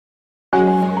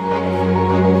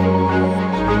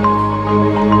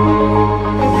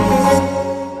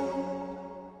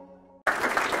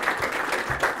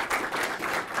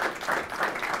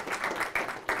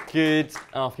Good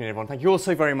afternoon, everyone. Thank you all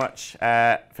so very much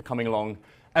for coming along.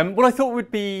 What I thought would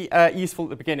be useful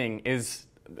at the beginning is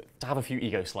to have a few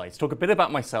ego slides, talk a bit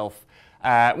about myself,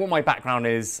 what my background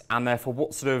is, and therefore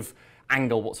what sort of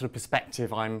angle, what sort of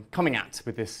perspective I'm coming at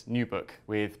with this new book,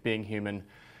 with Being Human.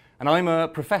 And I'm a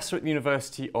professor at the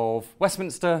University of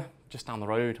Westminster, just down the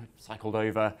road, I cycled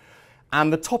over.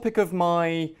 And the topic of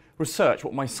my research,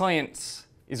 what my science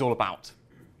is all about,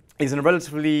 is in a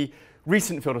relatively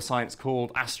recent field of science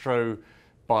called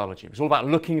astrobiology. It's all about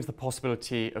looking into the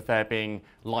possibility of there being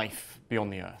life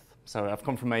beyond the Earth. So I've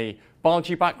come from a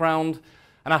biology background,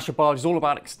 and astrobiology is all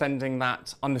about extending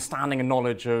that understanding and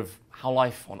knowledge of how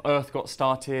life on Earth got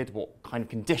started, what kind of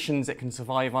conditions it can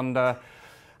survive under,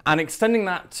 and extending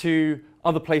that to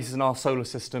other places in our solar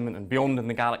system and beyond in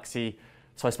the galaxy.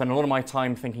 So I spend a lot of my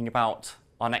time thinking about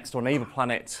our next door neighbour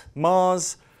planet,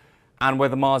 Mars, and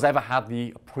whether Mars ever had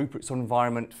the appropriate sort of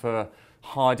environment for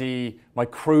hardy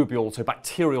microbial, so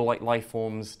bacterial-like life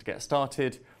forms to get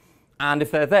started. And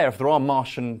if they're there, if there are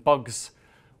Martian bugs,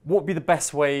 what would be the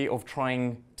best way of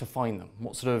trying to find them?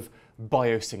 What sort of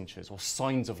biosignatures or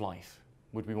signs of life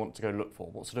would we want to go look for?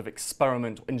 What sort of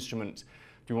experiment or instrument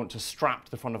do we want to strap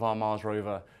to the front of our Mars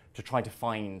rover to try to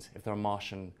find if there are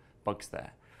Martian bugs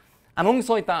there? And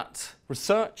alongside that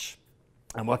research,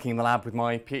 and working in the lab with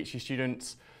my PhD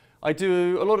students, I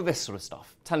do a lot of this sort of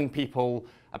stuff, telling people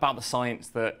about the science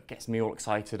that gets me all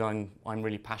excited, I'm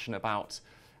really passionate about,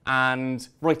 and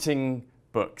writing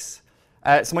books.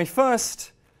 So my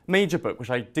first major book,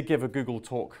 which I did give a Google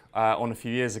talk on a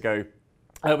few years ago,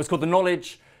 was called The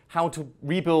Knowledge: How to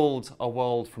Rebuild a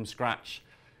World from Scratch.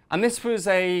 And this was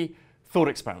a thought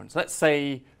experiment. Let's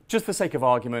say, just for the sake of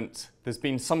argument, there's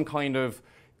been some kind of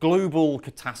global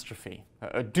catastrophe,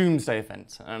 a doomsday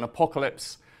event, an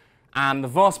apocalypse, and the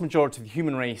vast majority of the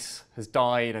human race has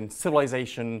died and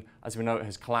civilization, as we know it,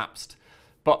 has collapsed.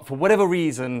 But for whatever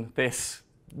reason, this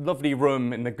lovely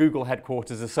room in the Google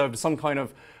headquarters has served as some kind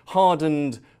of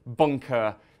hardened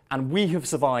bunker, and we have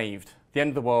survived the end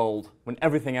of the world when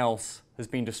everything else has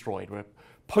been destroyed. We're a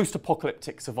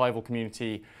post-apocalyptic survival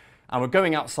community, and we're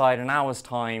going outside in an hour's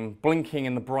time, blinking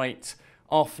in the bright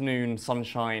afternoon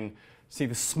sunshine, see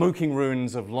the smoking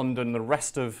ruins of London, the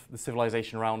rest of the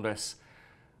civilization around us,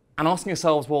 and asking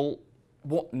ourselves, well,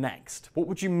 what next? What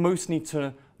would you most need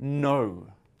to know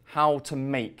how to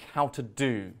make, how to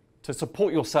do, to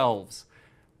support yourselves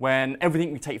when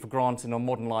everything we take for granted in our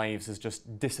modern lives has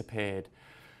just disappeared?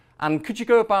 And could you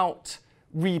go about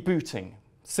rebooting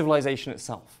civilization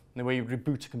itself in the way you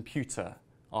reboot a computer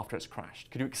after it's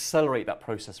crashed? Could you accelerate that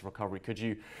process of recovery? Could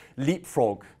you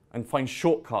leapfrog and find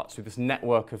shortcuts through this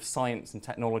network of science and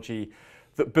technology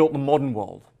that built the modern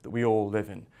world that we all live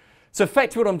in? So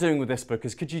effectively what I'm doing with this book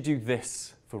is, could you do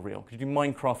this for real? Could you do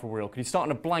Minecraft for real? Could you start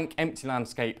in a blank, empty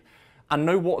landscape and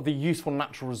know what are the useful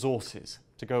natural resources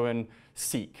to go and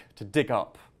seek, to dig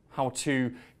up, how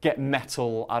to get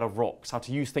metal out of rocks, how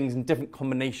to use things in different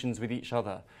combinations with each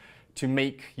other, to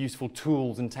make useful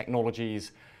tools and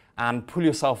technologies and pull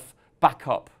yourself back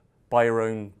up by your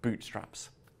own bootstraps.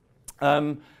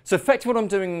 So effectively what I'm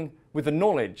doing with the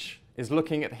knowledge is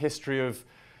looking at the history of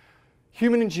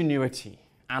human ingenuity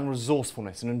and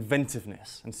resourcefulness and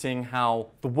inventiveness, and seeing how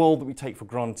the world that we take for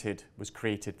granted was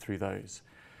created through those.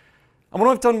 And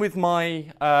what I've done with my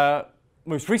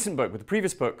most recent book, with the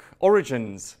previous book,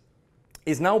 Origins,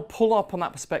 is now pull up on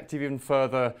that perspective even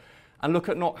further and look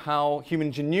at not how human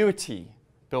ingenuity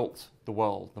built the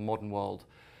world, the modern world,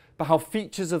 but how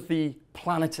features of the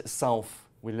planet itself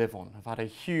we live on have had a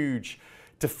huge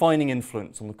defining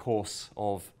influence on the course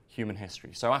of human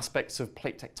history. So aspects of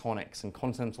plate tectonics and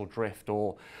continental drift,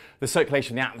 or the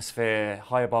circulation of the atmosphere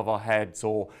high above our heads,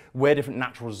 or where different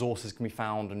natural resources can be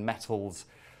found and metals,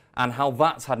 and how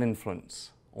that's had an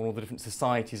influence on all the different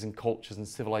societies and cultures and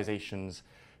civilizations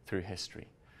through history.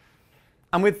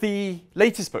 And with the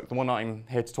latest book, the one I'm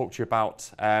here to talk to you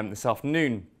about this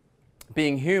afternoon,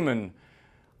 Being Human,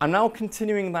 I'm now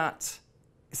continuing that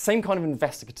same kind of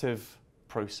investigative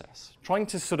process, trying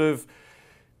to sort of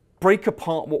break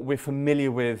apart what we're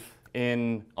familiar with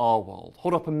in our world,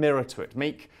 hold up a mirror to it,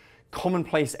 make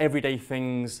commonplace everyday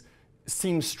things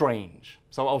seem strange.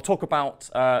 So I'll talk about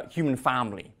human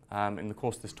family in the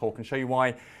course of this talk and show you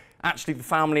why actually the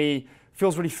family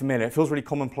feels really familiar, it feels really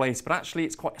commonplace, but actually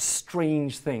it's quite a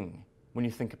strange thing when you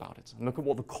think about it. And look at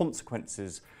what the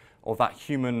consequences of that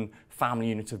human family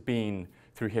unit have been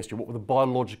through history. What were the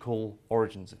biological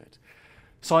origins of it?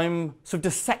 So I'm sort of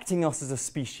dissecting us as a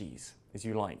species, if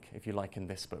you like, in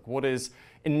this book. What is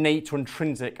innate or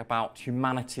intrinsic about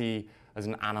humanity as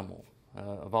an animal,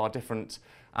 of our different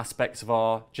aspects of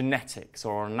our genetics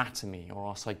or our anatomy or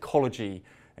our psychology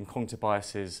and cognitive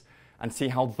biases and see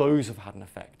how those have had an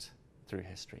effect through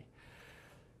history.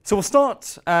 So we'll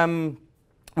start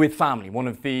with family, one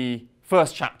of the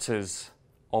first chapters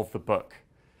of the book.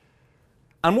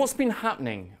 And what's been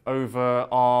happening over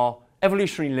our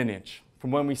evolutionary lineage,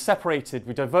 from when we separated,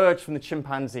 we diverged from the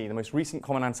chimpanzee, the most recent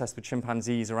common ancestor of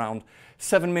chimpanzees around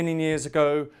 7 million years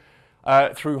ago,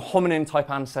 through hominin-type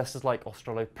ancestors like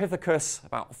Australopithecus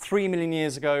about 3 million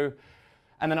years ago,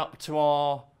 and then up to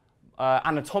our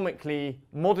anatomically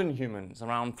modern humans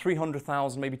around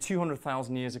 300,000, maybe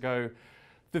 200,000 years ago.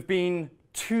 There have been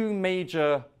two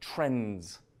major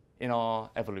trends in our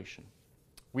evolution.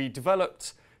 We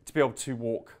developed to be able to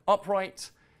walk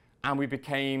upright, and we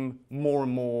became more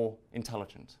and more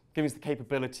intelligent, giving us the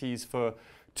capabilities for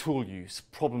tool use,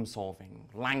 problem solving,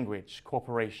 language,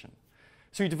 cooperation.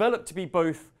 So we developed to be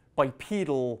both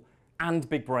bipedal and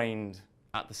big-brained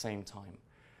at the same time.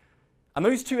 And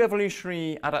those two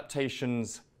evolutionary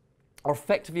adaptations are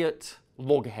effectively at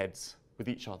loggerheads with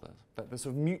each other. They're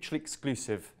sort of mutually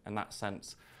exclusive in that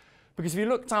sense. Because if you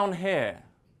look down here,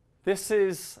 this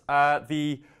is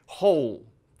the hole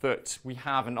that we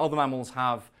have and other mammals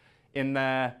have in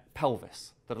their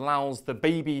pelvis that allows the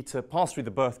baby to pass through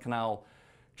the birth canal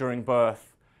during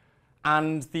birth.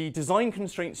 And the design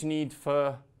constraints you need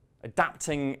for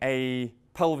adapting a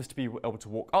pelvis to be able to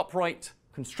walk upright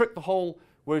constrict the hole,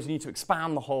 whereas you need to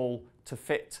expand the hole to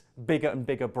fit bigger and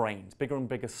bigger brains, bigger and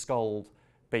bigger skulled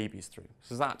babies through.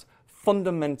 So there's that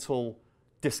fundamental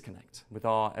disconnect with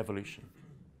our evolution.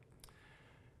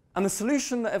 And the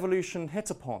solution that evolution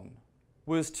hit upon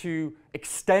was to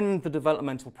extend the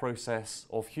developmental process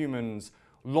of humans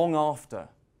long after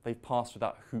they've passed through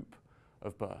that hoop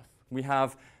of birth. We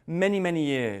have many, many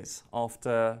years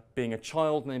after being a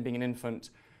child and then being an infant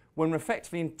when we're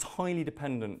effectively entirely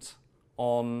dependent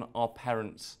on our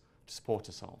parents to support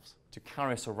ourselves, to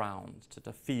carry us around,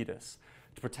 to feed us,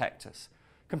 to protect us,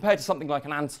 compared to something like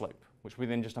an antelope, which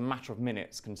within just a matter of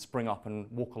minutes can spring up and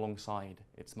walk alongside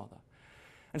its mother.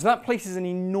 And so that places an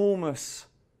enormous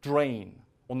drain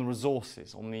on the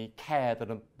resources, on the care that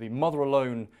the mother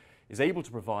alone is able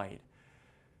to provide.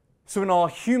 So in our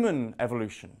human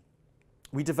evolution,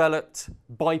 we developed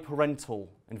biparental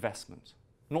investment.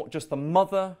 Not just the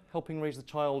mother helping raise the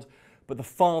child, but the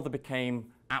father became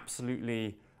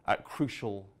absolutely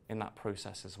crucial in that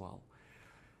process as well.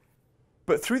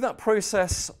 But through that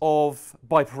process of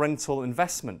biparental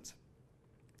investment,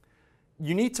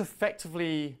 you need to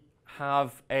effectively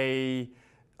have a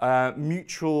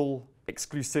mutual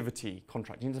exclusivity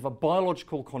contract. You need to have a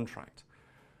biological contract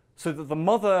so that the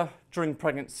mother during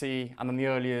pregnancy and in the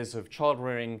early years of child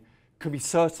rearing can be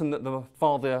certain that the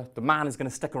father, the man, is going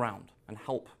to stick around and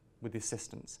help with the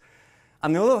assistance.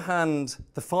 On the other hand,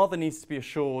 the father needs to be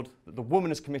assured that the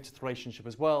woman is committed to the relationship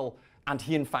as well, and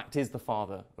he in fact is the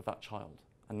father of that child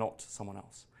and not someone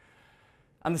else.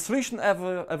 And the solution that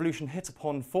evolution hit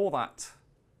upon for that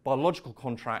biological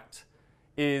contract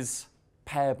is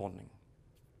pair bonding.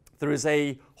 There is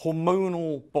a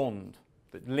hormonal bond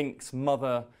that links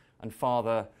mother and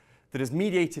father that is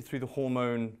mediated through the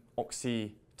hormone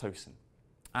oxytocin.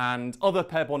 And other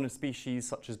pair-bonded species,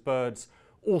 such as birds,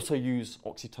 also use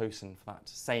oxytocin for that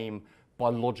same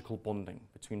biological bonding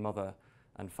between mother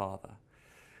and father.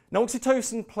 Now,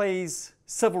 oxytocin plays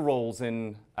several roles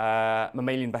in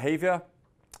mammalian behavior.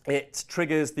 It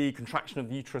triggers the contraction of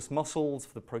the uterus muscles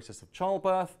for the process of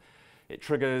childbirth. It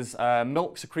triggers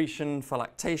milk secretion for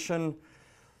lactation.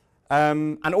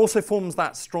 And also forms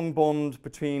that strong bond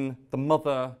between the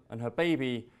mother and her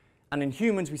baby. And in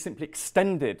humans, we simply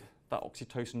extended that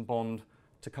oxytocin bond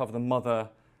to cover the mother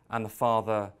and the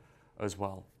father as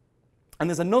well. And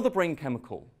there's another brain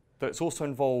chemical that's also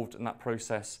involved in that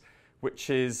process, which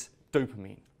is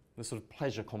dopamine, the sort of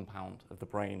pleasure compound of the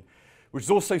brain, which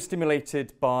is also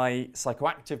stimulated by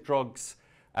psychoactive drugs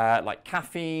like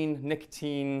caffeine,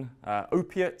 nicotine,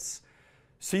 opiates.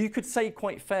 So you could say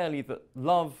quite fairly that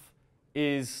love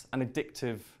is an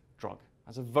addictive drug. It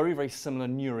has a very, very similar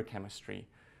neurochemistry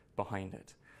behind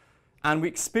it. And we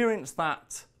experience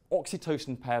that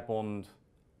oxytocin pair bond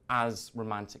as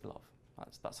romantic love.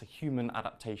 That's a human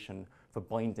adaptation for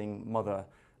binding mother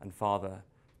and father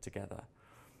together.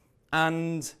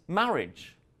 And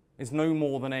marriage is no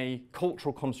more than a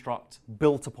cultural construct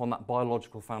built upon that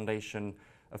biological foundation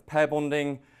of pair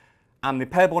bonding. And the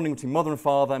pair bonding between mother and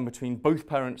father and between both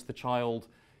parents, the child,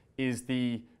 is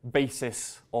the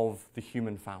basis of the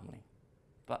human family.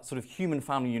 That sort of human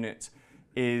family unit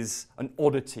is an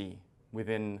oddity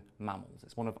within mammals.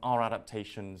 It's one of our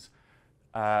adaptations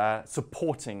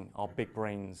supporting our big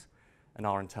brains and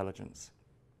our intelligence.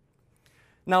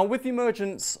 Now, with the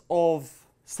emergence of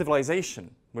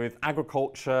civilization, with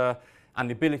agriculture and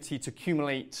the ability to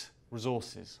accumulate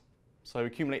resources. So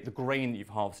accumulate the grain that you've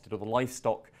harvested or the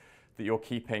livestock that you're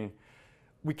keeping.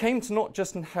 We came to not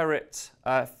just inherit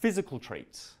physical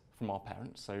traits from our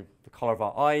parents, so the colour of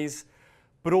our eyes,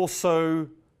 but also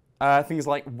things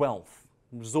like wealth,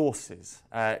 resources,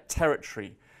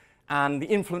 territory, and the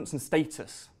influence and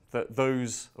status that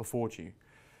those afford you.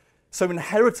 So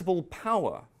inheritable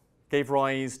power gave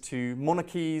rise to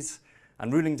monarchies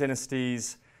and ruling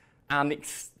dynasties, and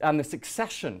the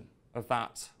succession of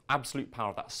that absolute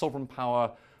power, that sovereign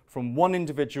power from one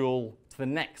individual to the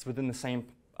next within the same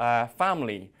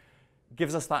family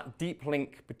gives us that deep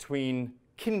link between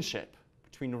kinship,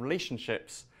 between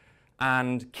relationships,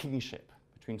 and kingship,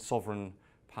 between sovereign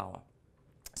power.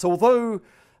 So although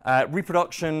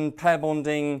reproduction, pair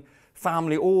bonding,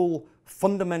 family, all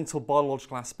fundamental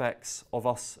biological aspects of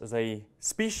us as a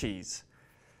species,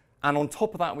 and on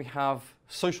top of that we have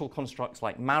social constructs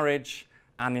like marriage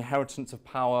and the inheritance of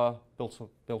power built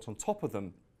on top of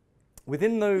them.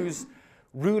 Within those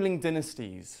ruling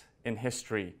dynasties in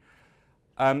history,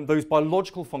 those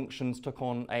biological functions took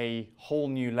on a whole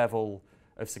new level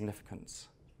of significance.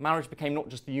 Marriage became not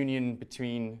just the union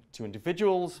between two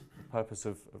individuals, for the purpose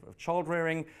of child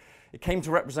rearing. It came to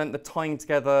represent the tying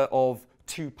together of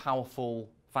two powerful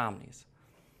families.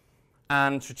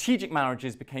 And strategic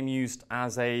marriages became used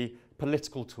as a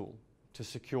political tool to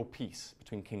secure peace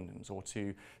between kingdoms or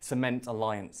to cement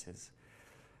alliances.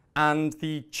 And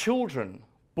the children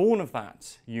born of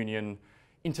that union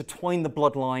intertwined the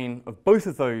bloodline of both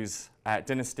of those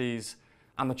dynasties,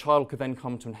 and the child could then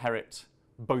come to inherit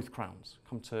both crowns,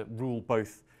 come to rule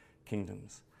both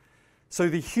kingdoms. So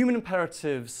the human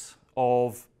imperatives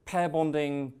of pair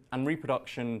bonding and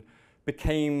reproduction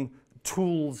became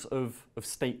tools of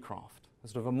statecraft,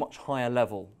 sort of a much higher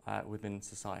level within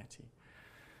society.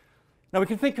 Now we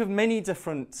can think of many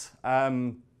different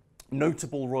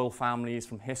notable royal families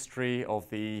from history, of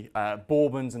the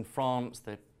Bourbons in France,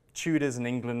 the Tudors in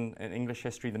England, in English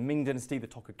history, the Ming dynasty, the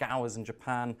Tokugawas in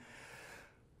Japan.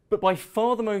 But by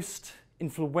far the most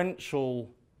influential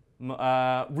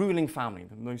ruling family,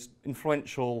 the most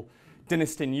influential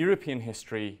dynasty in European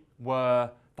history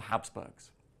were the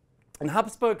Habsburgs. And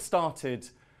Habsburg started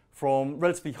from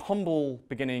relatively humble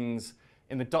beginnings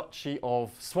in the Duchy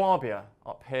of Swabia,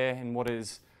 up here in what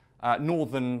is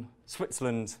northern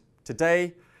Switzerland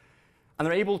today. And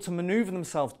they're able to maneuver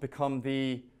themselves to become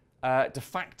the de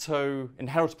facto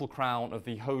inheritable crown of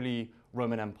the Holy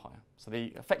Roman Empire. So they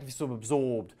effectively sort of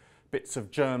absorbed bits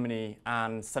of Germany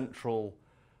and Central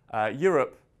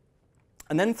Europe.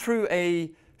 And then through a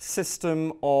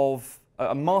system of,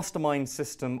 a mastermind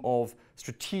system of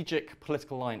strategic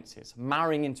political alliances,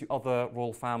 marrying into other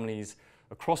royal families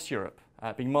across Europe,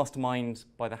 being masterminded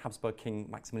by the Habsburg king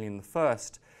Maximilian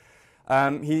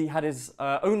I. He had his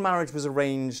own marriage was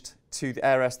arranged to the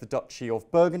heiress, the Duchy of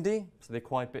Burgundy, so they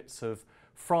acquired bits of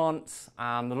France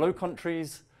and the Low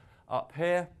Countries up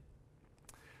here.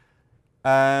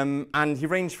 And he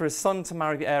arranged for his son to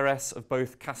marry the heiress of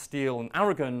both Castile and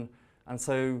Aragon, and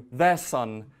so their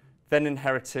son then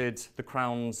inherited the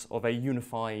crowns of a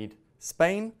unified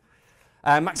Spain.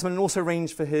 Maximilian also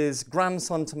arranged for his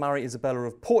grandson to marry Isabella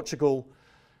of Portugal,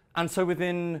 and so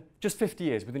within just 50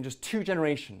 years, within just 2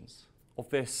 generations of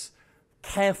this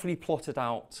carefully plotted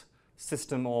out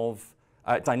system of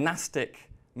dynastic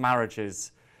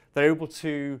marriages, they're able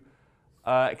to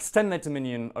extend their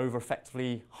dominion over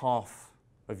effectively half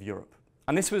of Europe.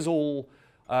 And this was all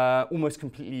almost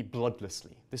completely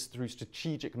bloodlessly. This through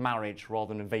strategic marriage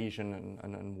rather than invasion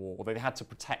and war, although they had to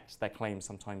protect their claims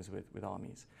sometimes with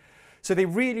armies. So they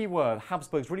really were, the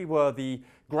Habsburgs really were the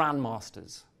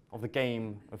grandmasters of the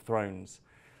Game of Thrones.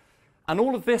 And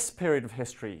all of this period of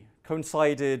history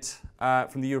coincided,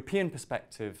 from the European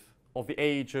perspective, of the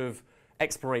age of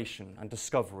exploration and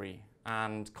discovery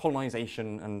and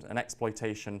colonization and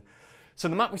exploitation. So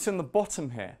the map we see on the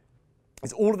bottom here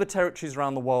is all of the territories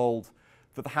around the world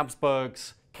that the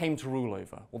Habsburgs came to rule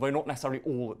over, although not necessarily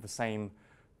all at the same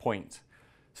point.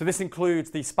 So this includes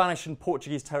the Spanish and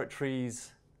Portuguese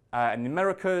territories in the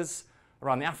Americas,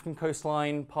 around the African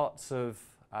coastline, parts of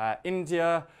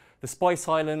India, the Spice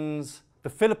Islands, the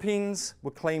Philippines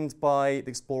were claimed by the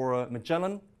explorer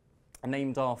Magellan, and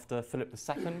named after Philip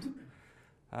II.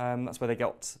 That's where they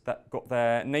got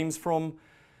their names from.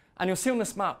 And you'll see on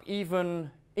this map, even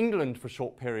England for a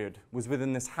short period was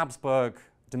within this Habsburg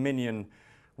dominion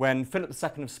when Philip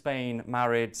II of Spain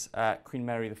married Queen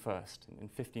Mary I in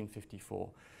 1554.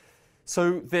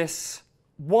 So this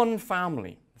one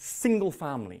family, single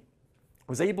family,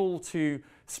 was able to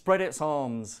spread its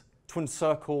arms to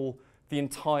encircle the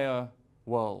entire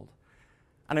world.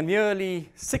 And in the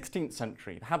early 16th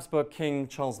century, the Habsburg king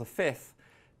Charles V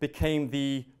became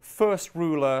the first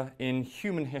ruler in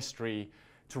human history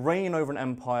to reign over an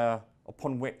empire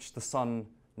upon which the sun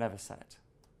never set.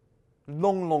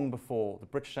 Long, long before the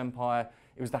British Empire,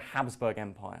 it was the Habsburg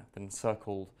Empire that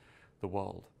encircled the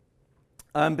world.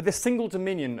 But this single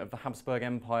dominion of the Habsburg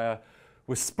Empire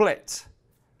was split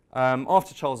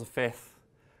after Charles V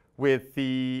with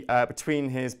between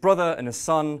his brother and his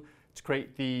son to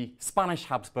create the Spanish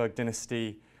Habsburg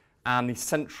dynasty and the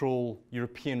Central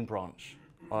European branch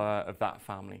of that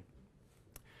family.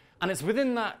 And it's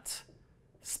within that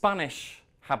Spanish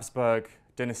Habsburg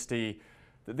dynasty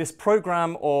that this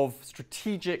program of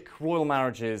strategic royal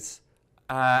marriages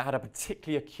had a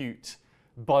particularly acute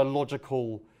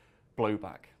biological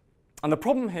blowback. And the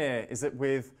problem here is that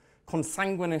with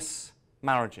consanguineous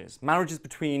marriages, marriages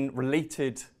between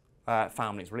related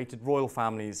families, related royal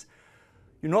families,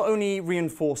 you not only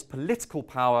reinforce political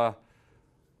power,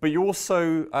 but you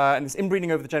also, and this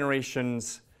inbreeding over the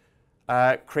generations,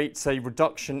 creates a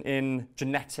reduction in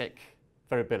genetic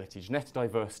variability, genetic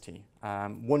diversity,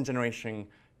 one generation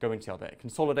going to the other. It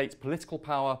consolidates political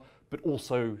power, but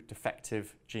also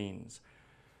defective genes.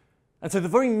 And so the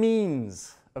very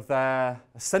means of their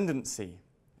ascendancy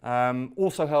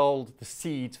also held the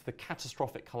seed for the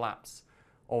catastrophic collapse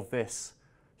of this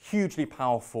hugely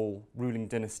powerful ruling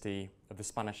dynasty of the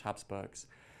Spanish Habsburgs.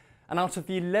 And out of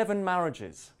the 11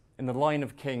 marriages in the line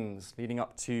of kings leading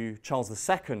up to Charles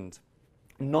II,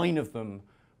 9 of them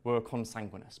were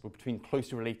consanguineous, were between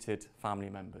closely related family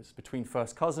members, between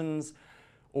first cousins,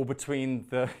 or between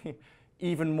the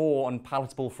even more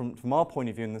unpalatable from our point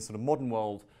of view in the sort of modern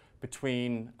world,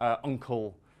 between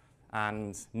uncle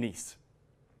and niece.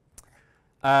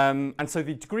 And so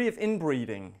the degree of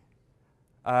inbreeding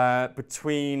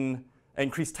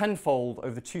increased tenfold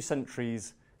over the 2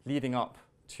 centuries leading up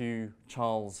to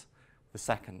Charles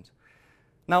II.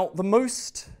 Now, the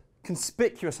most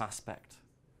conspicuous aspect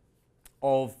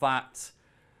of that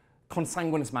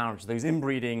consanguineous marriage, those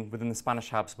inbreeding within the Spanish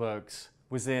Habsburgs,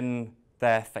 was in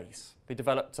their face. They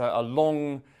developed a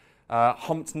long,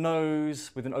 humped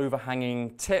nose with an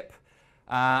overhanging tip,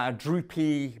 a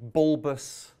droopy,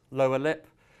 bulbous lower lip.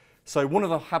 So one of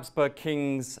the Habsburg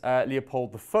kings,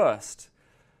 Leopold I,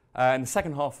 in the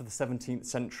second half of the 17th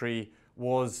century,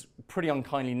 was pretty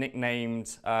unkindly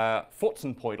nicknamed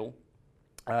Fotzenpeutel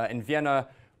in Vienna,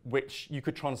 which you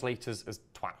could translate as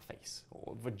twat face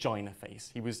or vagina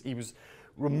face. He was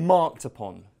remarked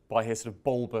upon by his sort of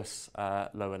bulbous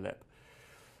lower lip.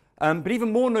 But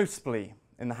even more notably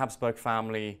in the Habsburg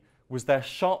family was their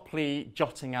sharply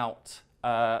jutting out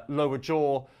lower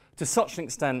jaw to such an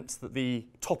extent that the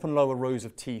top and lower rows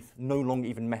of teeth no longer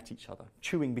even met each other.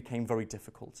 Chewing became very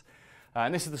difficult.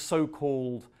 And this is the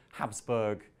so-called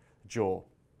Habsburg jaw.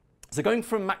 So going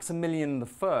from Maximilian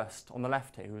I on the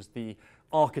left here, who was the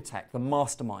architect, the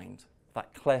mastermind,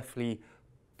 that carefully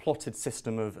plotted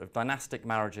system of dynastic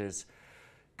marriages,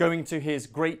 going to his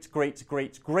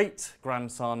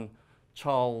great-great-great-grandson,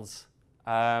 Charles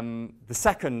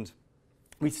II,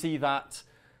 we see that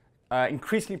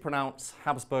increasingly pronounced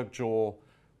Habsburg jaw,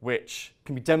 which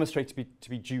can be demonstrated to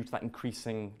be due to that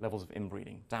increasing levels of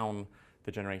inbreeding down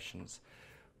the generations.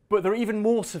 But there are even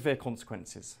more severe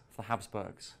consequences for the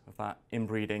Habsburgs of that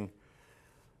inbreeding.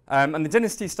 And the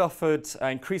dynasty suffered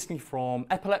increasingly from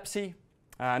epilepsy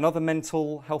and other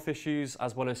mental health issues,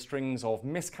 as well as strings of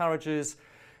miscarriages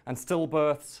and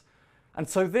stillbirths. And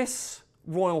so this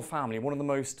royal family, one of the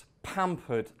most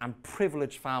pampered and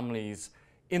privileged families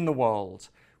in the world,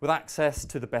 with access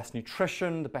to the best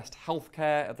nutrition, the best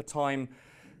healthcare at the time,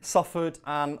 suffered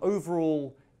an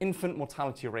overall infant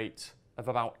mortality rate of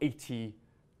about 80%,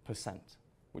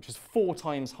 which is 4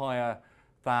 times higher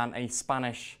than a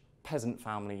Spanish peasant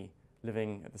family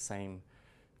living at the same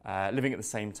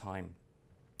time.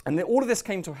 And all of this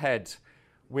came to a head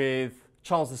with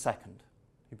Charles II,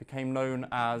 who became known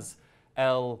as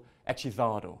El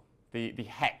Hechizado, the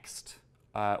hexed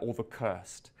or the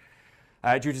cursed,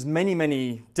 due to his many,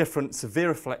 many different severe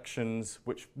afflictions,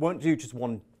 which weren't due to just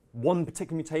one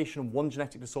particular mutation, one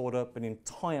genetic disorder, but an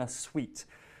entire suite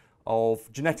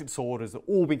of genetic disorders that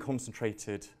all been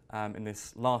concentrated in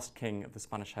this last king of the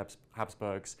Spanish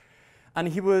Habsburgs. And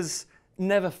he was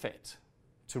never fit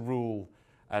to rule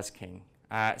as king.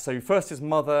 So first his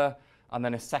mother and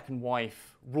then his second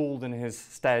wife ruled in his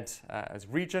stead as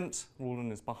regent, ruled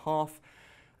on his behalf.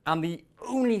 And the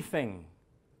only thing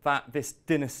that this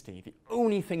dynasty, the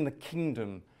only thing the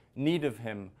kingdom needed of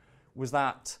him was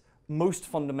that most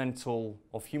fundamental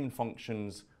of human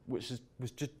functions, which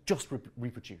was just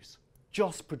reproduce.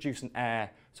 Just produce an heir,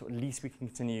 so at least we can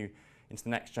continue into the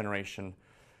next generation.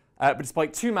 But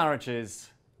despite 2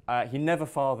 marriages, he never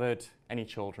fathered any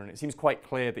children. It seems quite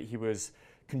clear that he was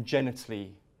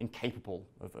congenitally incapable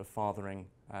of fathering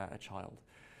a child.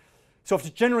 So after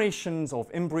generations of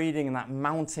inbreeding and that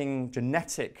mounting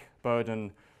genetic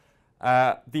burden,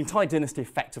 the entire dynasty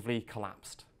effectively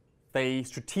collapsed. They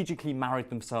strategically married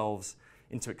themselves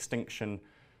into extinction,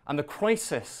 and the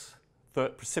crisis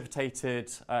that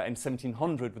precipitated in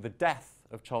 1700 with the death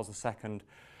of Charles II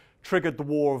triggered the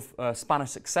War of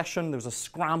Spanish Succession. There was a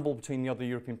scramble between the other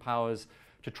European powers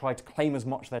to try to claim as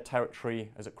much of their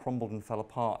territory as it crumbled and fell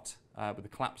apart with the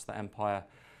collapse of the empire,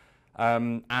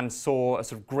 and saw a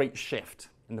sort of great shift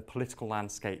in the political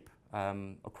landscape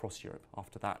across Europe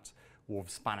after that War of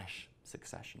Spanish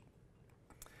Succession.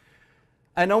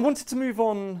 And I wanted to move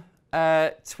on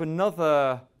to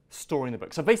another story in the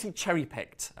book. So I basically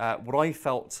cherry-picked what I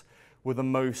felt were the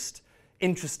most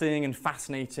interesting and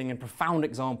fascinating and profound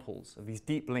examples of these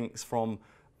deep links from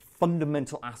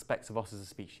fundamental aspects of us as a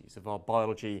species, of our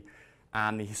biology,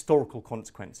 and the historical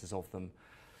consequences of them.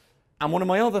 And one of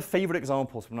my other favourite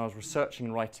examples when I was researching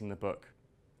and writing the book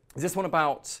is this one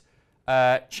about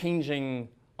changing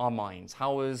our minds.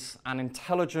 How as an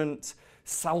intelligent,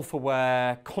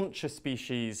 self-aware, conscious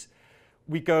species,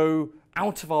 we go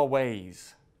out of our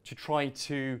ways to try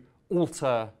to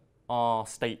alter our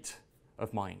state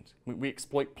of mind. We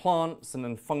exploit plants and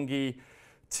then fungi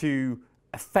to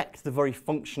affect the very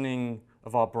functioning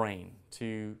of our brain,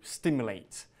 to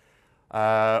stimulate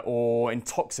or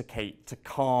intoxicate, to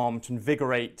calm, to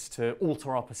invigorate, to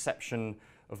alter our perception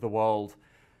of the world.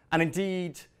 And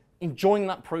indeed, enjoying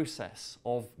that process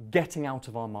of getting out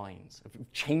of our minds, of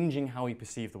changing how we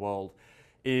perceive the world,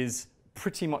 is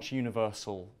pretty much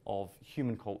universal of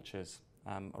human cultures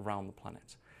around the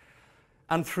planet.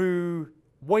 And through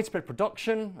widespread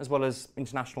production, as well as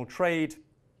international trade,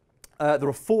 there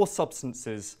are 4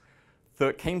 substances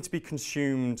that came to be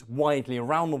consumed widely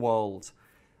around the world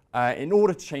in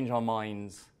order to change our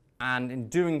minds, and in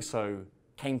doing so,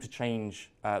 came to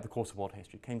change the course of world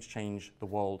history, came to change the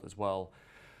world as well.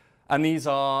 And these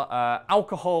are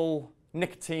alcohol,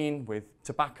 nicotine with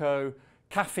tobacco,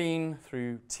 caffeine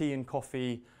through tea and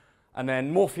coffee, and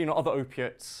then morphine or other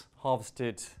opiates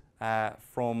harvested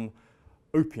from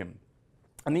opium.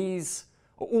 And these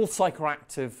are all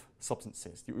psychoactive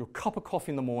substances. Your cup of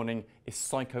coffee in the morning is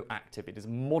psychoactive. It is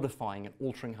modifying and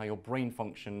altering how your brain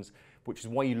functions, which is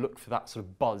why you look for that sort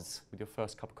of buzz with your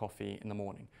first cup of coffee in the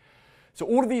morning. So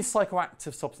all of these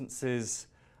psychoactive substances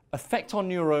affect our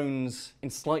neurons in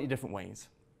slightly different ways,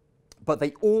 but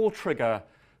they all trigger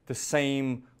the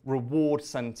same reward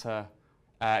center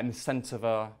in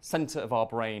the center of our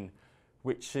brain,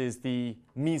 which is the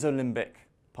mesolimbic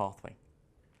pathway.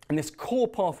 And this core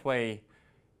pathway,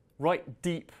 right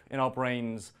deep in our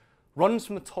brains, runs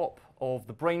from the top of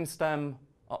the brainstem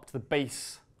up to the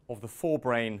base of the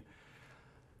forebrain.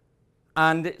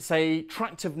 And it's a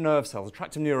tract of nerve cells, a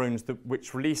tract of neurons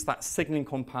which release that signaling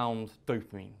compound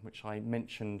dopamine, which I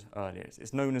mentioned earlier.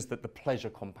 It's known as the pleasure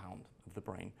compound of the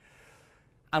brain.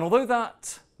 And although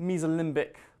that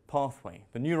mesolimbic pathway,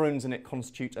 the neurons in it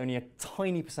constitute only a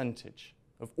tiny percentage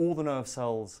of all the nerve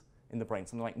cells in the brain,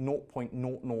 something like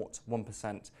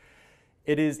 0.001%,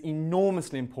 it is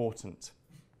enormously important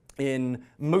in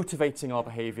motivating our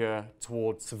behavior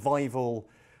towards survival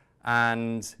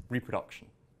and reproduction.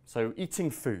 So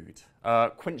eating food,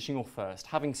 quenching your thirst,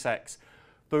 having sex,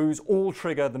 those all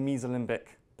trigger the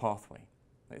mesolimbic pathway.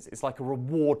 It's like a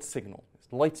reward signal.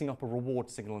 It's lighting up a reward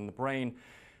signal in the brain,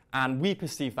 and we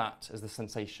perceive that as the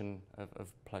sensation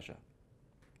of pleasure.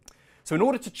 So in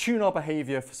order to tune our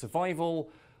behavior for survival,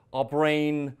 our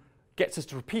brain gets us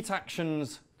to repeat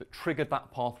actions that triggered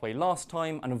that pathway last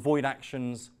time and avoid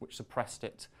actions which suppressed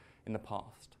it in the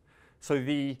past. So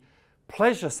the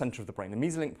pleasure center of the brain, the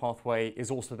mesolimbic pathway,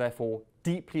 is also therefore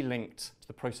deeply linked to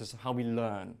the process of how we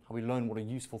learn what are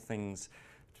useful things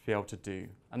to be able to do.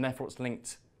 And therefore it's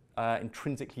linked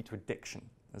intrinsically to addiction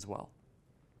as well.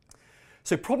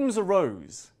 So problems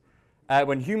arose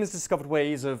when humans discovered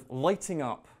ways of lighting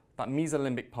up that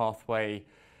mesolimbic pathway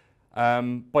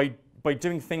by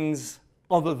doing things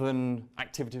other than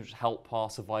activities which help our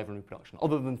survival and reproduction,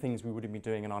 other than things we would be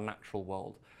doing in our natural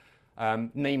world.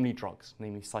 Namely drugs,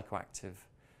 namely psychoactive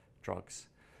drugs.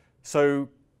 So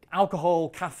alcohol,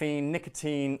 caffeine,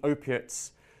 nicotine,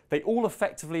 opiates, they all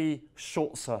effectively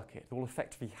short-circuit, they all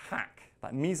effectively hack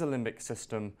that mesolimbic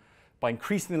system by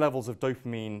increasing the levels of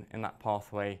dopamine in that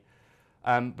pathway.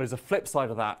 But as a flip side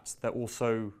of that, they're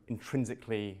also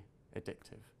intrinsically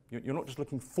addictive. You're not just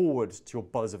looking forward to your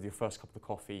buzz of your first cup of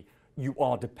coffee, you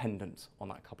are dependent on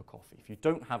that cup of coffee. If you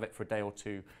don't have it for a day or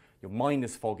two, your mind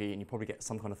is foggy and you probably get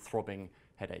some kind of throbbing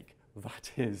headache.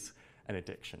 that is an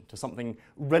addiction, to something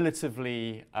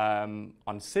relatively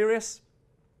unserious.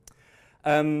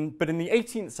 But in the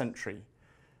 18th century,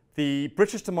 the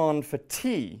British demand for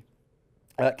tea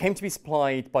came to be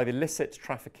supplied by the illicit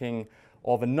trafficking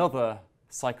of another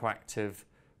psychoactive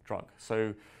drug.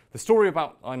 So the story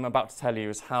I'm about to tell you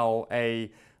is how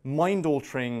a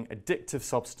mind-altering addictive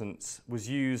substance was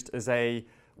used as a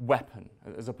weapon,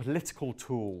 as a political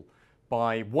tool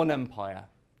by one empire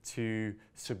to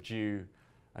subdue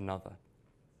another.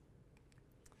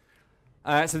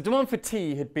 So the demand for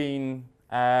tea had been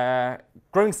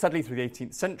growing steadily through the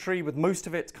 18th century, with most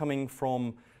of it coming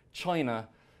from China.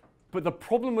 But the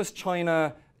problem was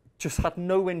China just had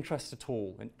no interest at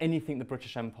all in anything the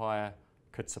British Empire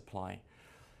could supply.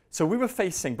 So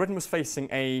Britain was facing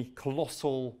a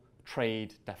colossal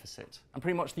trade deficit. And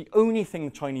pretty much the only thing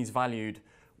the Chinese valued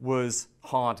was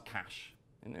hard cash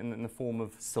in the form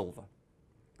of silver.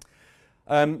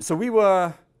 So we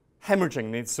were hemorrhaging,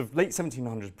 in the sort of late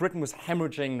 1700s, Britain was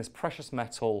hemorrhaging this precious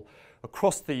metal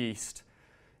across the East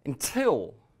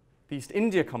until the East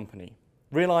India Company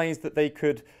realized that they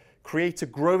could create a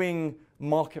growing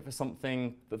market for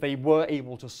something that they were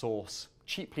able to source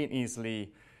cheaply and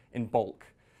easily in bulk.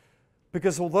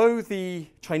 Because although the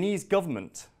Chinese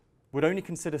government would only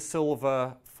consider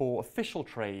silver for official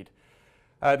trade,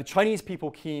 the Chinese people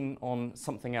were keen on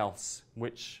something else,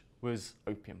 which was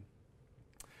opium.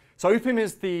 So opium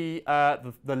is the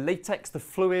latex, the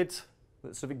fluid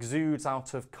that sort of exudes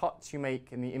out of cuts you make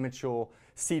in the immature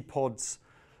seed pods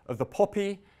of the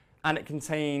poppy, and it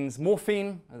contains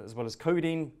morphine as well as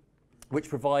codeine, which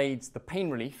provides the pain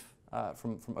relief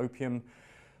from opium.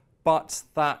 But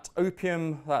that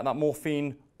opium, that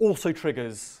morphine, also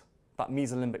triggers that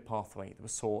mesolimbic pathway that we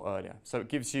saw earlier. So it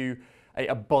gives you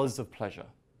a buzz of pleasure.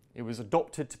 It was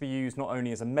adopted to be used not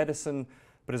only as a medicine,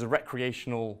 but as a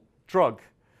recreational drug.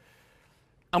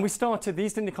 And the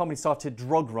East India Company started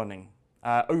drug running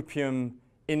opium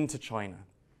into China,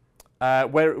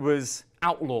 where it was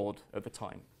outlawed at the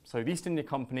time. So the East India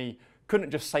Company couldn't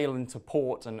just sail into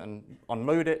port and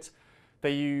unload it.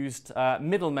 They used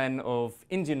middlemen of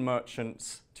Indian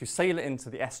merchants to sail it into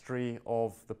the estuary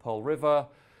of the Pearl River,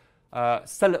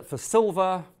 sell it for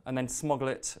silver, and then smuggle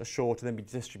it ashore to then be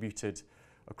distributed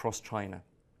across China.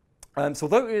 So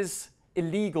although it was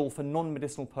illegal for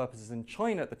non-medicinal purposes in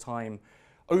China at the time,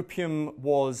 opium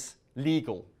was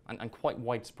legal and quite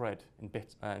widespread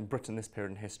in Britain this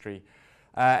period in history.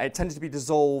 It tended to be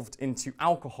dissolved into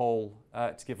alcohol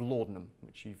to give laudanum,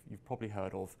 which you've probably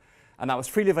heard of. And that was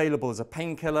freely available as a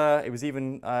painkiller. It was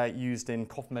even used in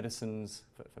cough medicines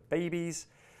for babies.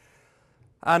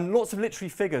 And lots of literary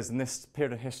figures in this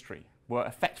period of history were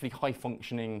effectively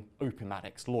high-functioning opium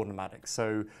addicts, laudanum addicts.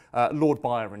 So Lord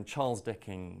Byron, Charles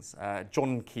Dickens,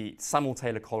 John Keats, Samuel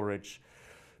Taylor Coleridge.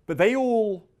 But they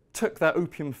all took their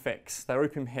opium fix, their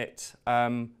opium hit,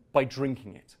 by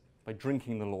drinking it, by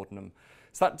drinking the laudanum.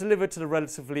 So that delivered to the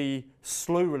relatively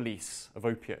slow release of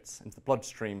opiates into the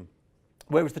bloodstream,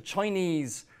 whereas the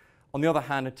Chinese, on the other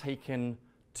hand, had taken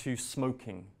to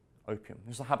smoking opium.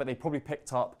 This was a habit they probably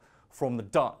picked up from the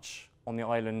Dutch on the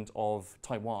island of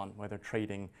Taiwan, where they're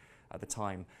trading at the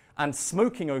time. And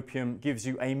smoking opium gives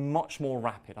you a much more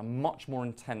rapid, a much more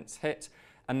intense hit,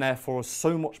 and therefore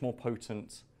so much more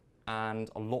potent and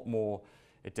a lot more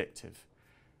addictive.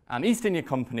 And East India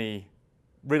Company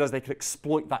realized they could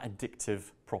exploit that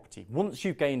addictive property. Once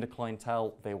you've gained a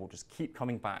clientele, they will just keep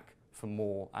coming back for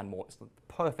more and more. It's the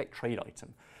perfect trade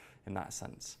item in that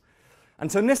sense.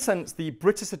 And so in this sense, the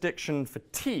British addiction for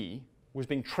tea was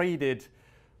being traded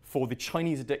for the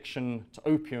Chinese addiction to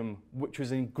opium, which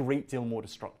was a great deal more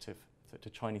destructive to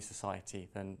Chinese society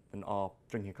than our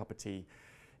drinking a cup of tea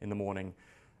in the morning.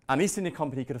 And the East India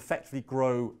Company could effectively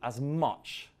grow as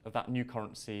much of that new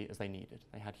currency as they needed.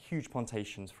 They had huge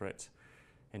plantations for it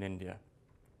in India.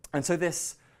 And so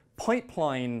this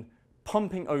pipeline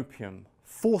pumping opium,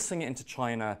 forcing it into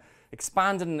China,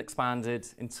 expanded and expanded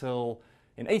until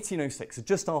in 1806, so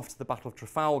just after the Battle of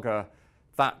Trafalgar,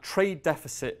 that trade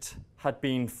deficit had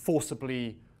been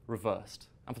forcibly reversed.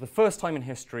 And for the first time in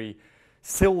history,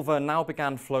 silver now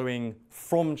began flowing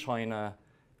from China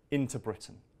into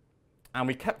Britain. And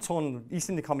we kept on, the East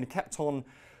India Company kept on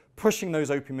pushing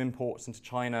those opium imports into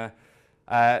China.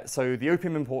 So the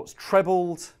opium imports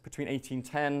trebled between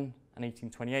 1810 and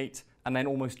 1828, and then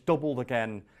almost doubled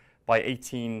again by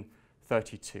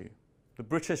 1832. The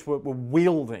British were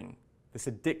wielding this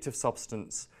addictive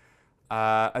substance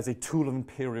as a tool of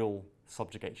imperial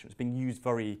subjugation. It was being used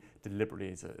very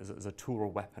deliberately as a tool or a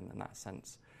weapon in that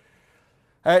sense.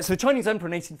 So the Chinese emperor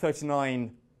in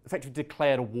 1839 effectively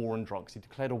declared a war on drugs. He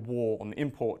declared a war on the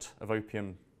import of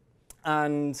opium.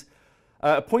 And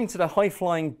appointed a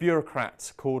high-flying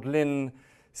bureaucrat called Lin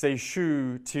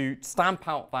Zexu to stamp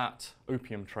out that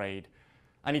opium trade.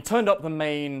 And he turned up the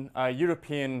main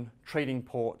European trading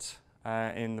port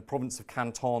in the province of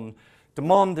Canton,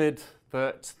 demanded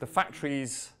that the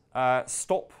factories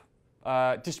stop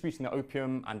distributing the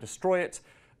opium and destroy it.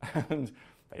 And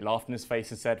they laughed in his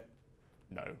face and said,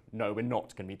 no, we're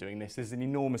not going to be doing this. This is an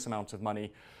enormous amount of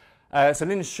money. So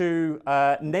Lin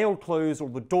Zexu nailed closed all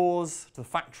the doors to the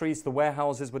factories, the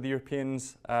warehouses where the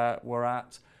Europeans were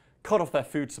at, cut off their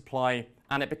food supply,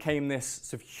 and it became this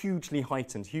sort of hugely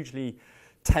heightened, hugely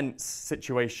tense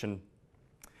situation.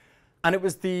 And it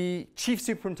was the chief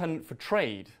superintendent for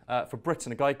trade for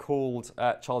Britain, a guy called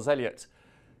Charles Elliot,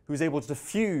 who was able to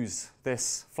diffuse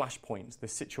this flashpoint,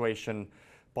 this situation,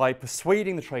 by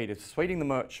persuading the traders, persuading the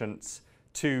merchants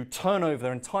to turn over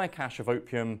their entire cache of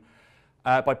opium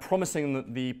by promising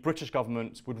that the British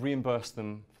government would reimburse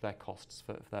them for their costs,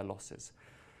 for their losses.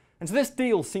 And so this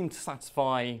deal seemed to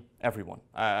satisfy everyone.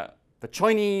 The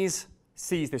Chinese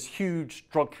seized this huge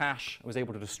drug cache and was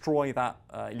able to destroy that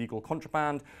illegal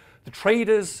contraband. The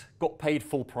traders got paid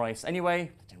full price anyway,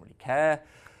 they didn't really care.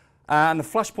 And the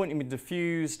flashpoint had been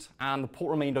diffused and the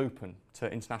port remained open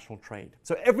to international trade.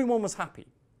 So everyone was happy,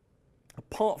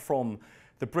 apart from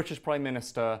the British Prime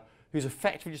Minister, who's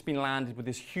effectively just been landed with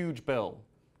this huge bill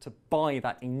to buy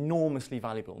that enormously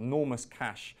valuable, enormous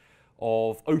cache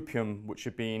of opium which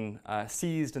had been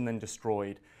seized and then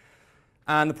destroyed.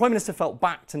 And the Prime Minister felt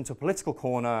backed into a political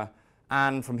corner,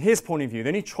 and from his point of view, the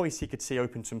only choice he could see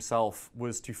open to himself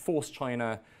was to force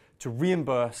China to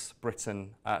reimburse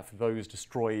Britain for those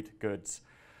destroyed goods.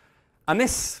 And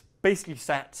this basically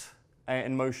set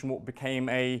in motion what became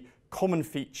a common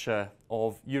feature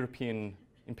of European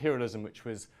imperialism, which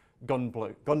was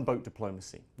gunboat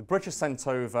diplomacy. The British sent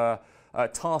over a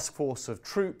task force of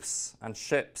troops and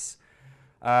ships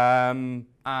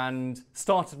and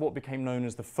started what became known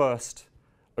as the First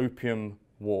Opium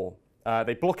War.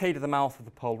 They blockaded the mouth of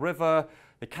the Pearl River,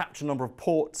 they captured a number of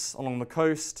ports along the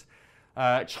coast.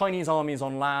 Chinese armies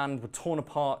on land were torn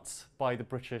apart by the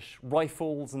British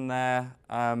rifles and their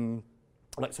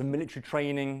military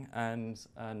training and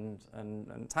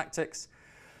tactics.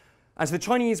 And so the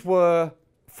Chinese were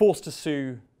forced to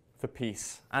sue for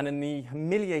peace. And in the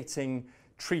humiliating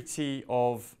Treaty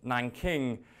of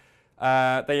Nanking,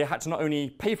 they had to not only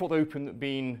pay for the opium that had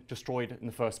been destroyed in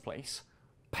the first place,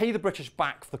 pay the British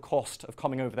back for the cost of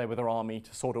coming over there with their army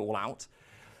to sort it all out.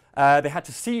 They had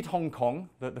to cede Hong Kong,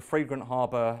 the fragrant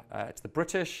harbour, to the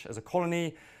British as a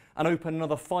colony, and open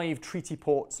another 5 treaty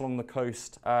ports along the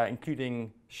coast,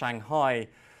 including Shanghai.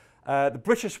 The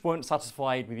British weren't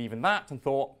satisfied with even that and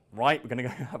thought, right, we're going to go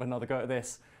have another go at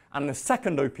this. And the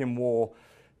Second Opium War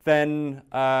then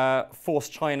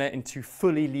forced China into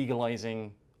fully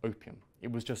legalizing opium. It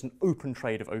was just an open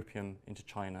trade of opium into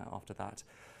China after that.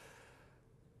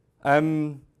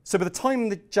 So by the time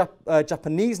the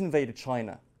Japanese invaded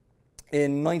China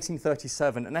in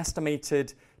 1937, an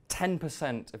estimated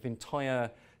 10% of the entire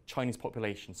Chinese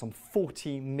population, some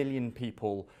 40 million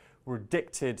people, were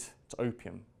addicted to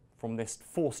opium from this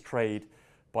forced trade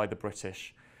by the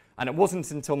British. And it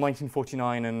wasn't until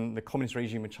 1949 and the communist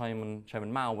regime of Chairman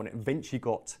Mao when it eventually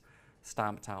got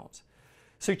stamped out.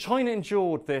 So China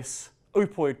endured this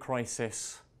opioid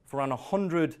crisis for around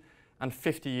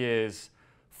 150 years,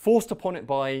 forced upon it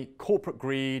by corporate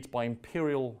greed, by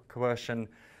imperial coercion.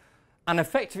 And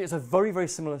effectively, it's a very, very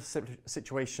similar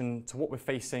situation to what we're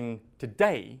facing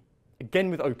today, again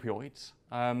with opioids,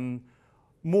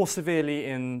 more severely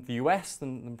in the US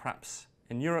than perhaps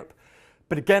in Europe.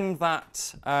 But again,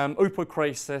 that opioid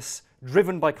crisis,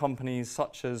 driven by companies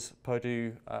such as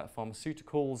Purdue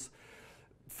Pharmaceuticals,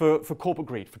 for corporate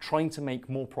greed, for trying to make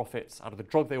more profits out of the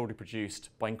drug they already produced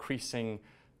by increasing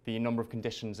the number of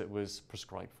conditions it was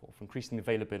prescribed for increasing the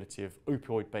availability of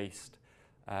opioid-based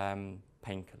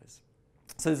painkillers.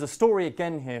 So there's a story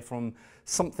again here from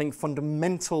something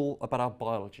fundamental about our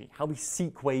biology, how we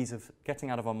seek ways of getting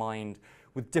out of our mind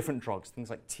with different drugs, things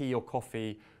like tea or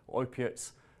coffee or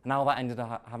opiates, and how that ended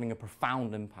up having a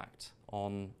profound impact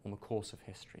on the course of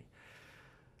history.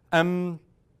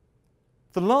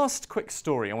 The last quick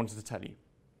story I wanted to tell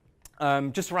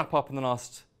you, just to wrap up in the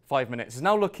last 5 minutes, is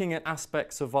now looking at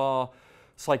aspects of our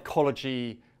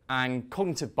psychology and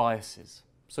cognitive biases.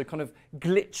 So kind of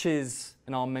glitches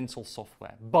in our mental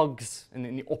software, bugs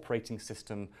in the operating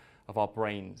system of our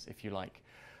brains, if you like.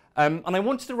 And I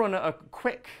wanted to run a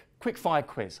quick fire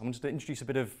quiz. I wanted to introduce a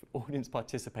bit of audience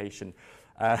participation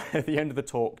at the end of the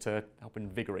talk to help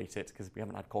invigorate it, because we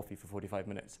haven't had coffee for 45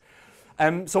 minutes.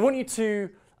 So I want you to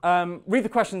read the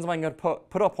questions I'm going to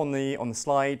put up on the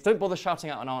slide. Don't bother shouting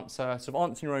out an answer, sort of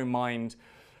answer in your own mind.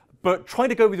 But try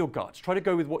to go with your gut. Try to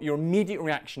go with what your immediate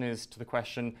reaction is to the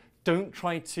question. Don't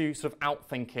try to sort of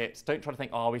outthink it. Don't try to think,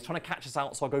 oh, he's trying to catch us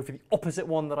out, so I'll go for the opposite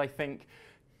one that I think.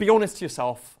 Be honest to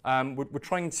yourself. We're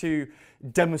trying to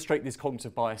demonstrate these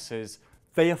cognitive biases.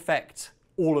 They affect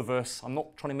all of us. I'm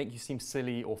not trying to make you seem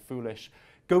silly or foolish.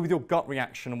 Go with your gut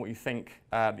reaction and what you think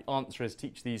the answer is to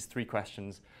each of these 3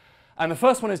 questions. And the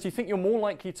first one is, do you think you're more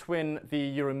likely to win the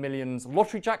Euro Millions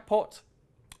lottery jackpot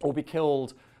or be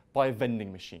killed by a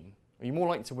vending machine? Are you more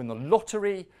likely to win the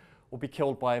lottery or be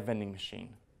killed by a vending machine?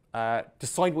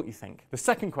 Decide what you think. The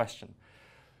second question,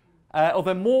 are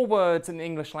there more words in the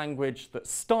English language that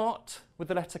start with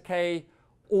the letter K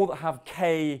or that have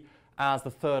K as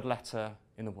the 3rd letter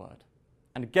in the word?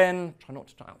 And again, try not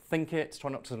to outthink it,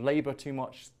 try not to labour too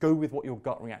much, just go with what your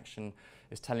gut reaction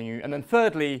is telling you. And then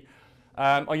thirdly,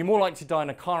 are you more likely to die in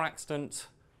a car accident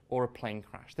or a plane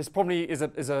crash? This probably is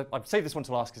I'd say this one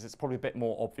to last because it's probably a bit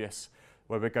more obvious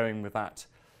where we're going with that.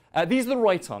 These are the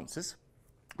right answers.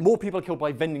 More people are killed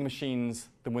by vending machines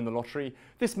than win the lottery.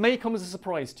 This may come as a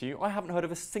surprise to you. I haven't heard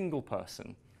of a single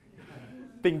person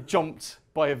being jumped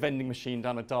by a vending machine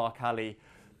down a dark alley,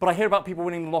 but I hear about people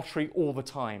winning the lottery all the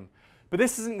time. But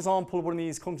this is an example of one of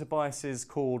these cognitive biases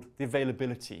called the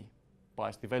availability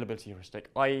bias, the availability heuristic.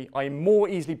 I more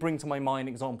easily bring to my mind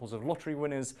examples of lottery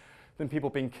winners than people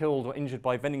being killed or injured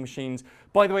by vending machines.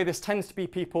 By the way, this tends to be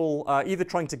people either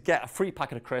trying to get a free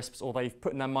packet of crisps or they've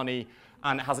put in their money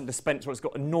and it hasn't dispensed or it's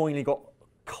annoyingly got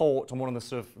caught on one of the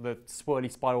sort of the swirly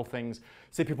spiral things.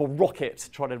 So people rocket to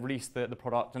try to release the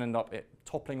product and end up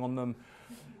toppling on them.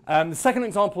 The second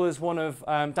example is one of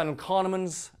Daniel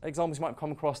Kahneman's examples you might have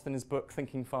come across in his book,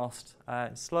 Thinking Fast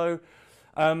and Slow.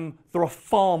 There are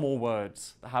far more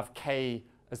words that have K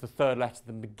as the 3rd letter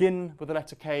than begin with the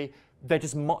letter K. They're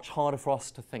just much harder for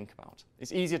us to think about.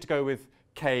 It's easier to go with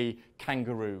K,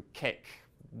 kangaroo, kick,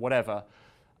 whatever,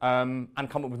 and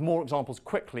come up with more examples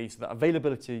quickly so that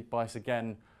availability bias,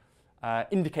 again,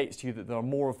 indicates to you that there are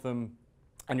more of them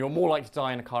and you're more likely to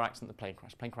die in a car accident than a plane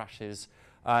crash. Plane crashes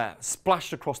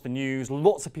splashed across the news.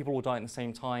 Lots of people will die at the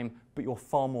same time, but you're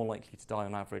far more likely to die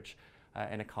on average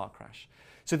in a car crash.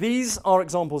 So these are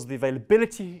examples of the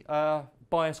availability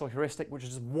bias or heuristic, which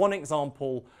is one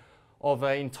example of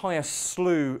an entire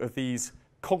slew of these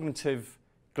cognitive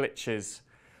glitches.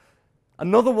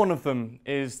 Another one of them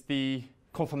is the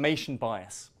confirmation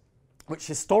bias, which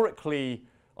historically,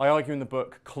 I argue in the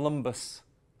book, Columbus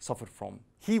suffered from.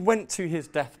 He went to his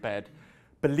deathbed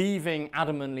believing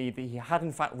adamantly that he had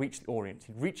in fact reached the Orient.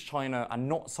 He'd reached China and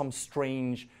not some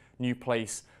strange new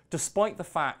place, despite the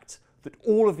fact that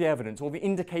all of the evidence, all the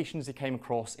indications he came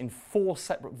across in 4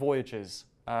 separate voyages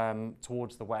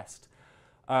towards the West,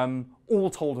 all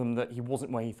told him that he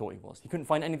wasn't where he thought he was. He couldn't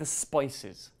find any of the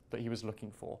spices that he was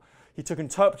looking for. He took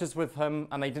interpreters with him,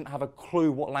 and they didn't have a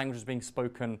clue what language was being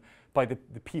spoken by the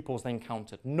peoples they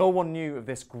encountered. No one knew of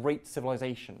this great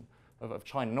civilization of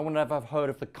China. No one had ever heard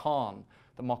of the Khan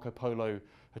that Marco Polo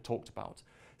had talked about.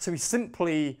 So he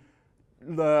simply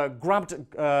grasped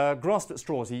at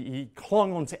straws. He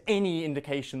clung on to any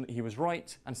indication that he was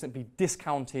right and simply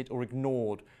discounted or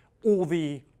ignored all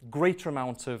the greater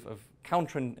amount of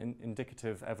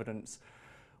counter-indicative evidence,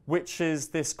 which is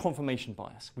this confirmation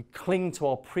bias. We cling to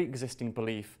our pre-existing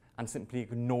belief and simply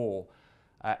ignore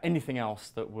anything else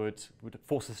that would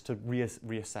force us to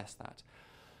reassess that.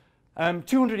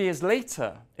 200 years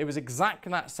later, it was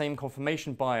exactly that same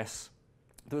confirmation bias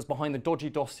that was behind the dodgy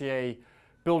dossier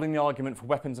building the argument for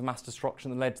weapons of mass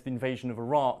destruction that led to the invasion of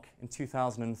Iraq in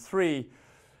 2003.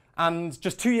 And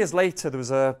just 2 years later, there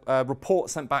was a report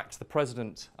sent back to the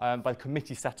president by the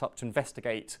committee set up to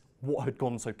investigate what had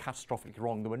gone so catastrophically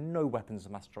wrong. There were no weapons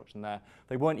of mass destruction there.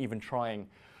 They weren't even trying.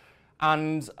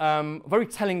 And a very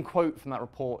telling quote from that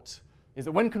report is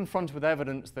that when confronted with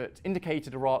evidence that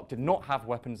indicated Iraq did not have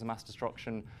weapons of mass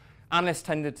destruction, analysts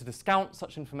tended to discount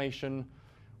such information.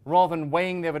 Rather than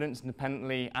weighing the evidence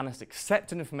independently, analysts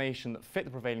accepted information that fit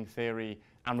the prevailing theory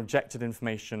and rejected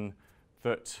information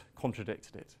that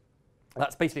contradicted it.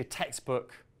 That's basically a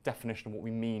textbook definition of what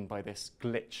we mean by this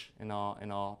glitch in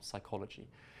our psychology.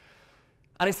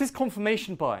 And it's this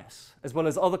confirmation bias, as well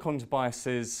as other cognitive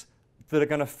biases, that are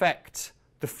going to affect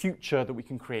the future that we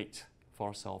can create for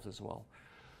ourselves as well.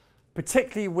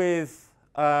 Particularly with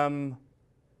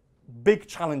big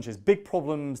challenges, big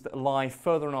problems that lie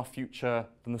further in our future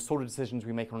than the sort of decisions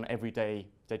we make on an everyday,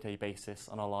 day-to-day basis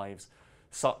in our lives,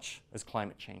 such as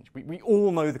climate change. We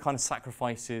all know the kind of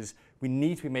sacrifices we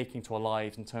need to be making to our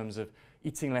lives in terms of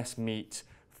eating less meat,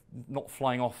 not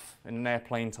flying off in an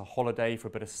airplane to holiday for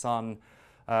a bit of sun,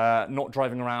 not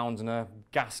driving around in a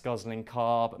gas-guzzling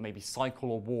car, but maybe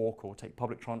cycle or walk or take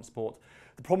public transport.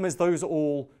 The problem is those are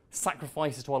all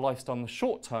sacrifices to our lifestyle in the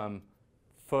short term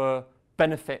for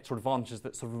benefits or advantages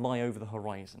that sort of lie over the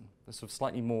horizon. They're sort of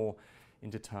slightly more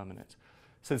indeterminate.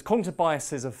 So these cognitive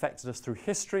biases have affected us through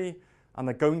history, and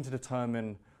they're going to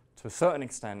determine, to a certain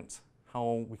extent,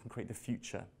 how we can create the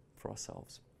future for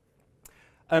ourselves.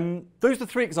 Those are the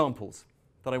three examples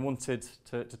that I wanted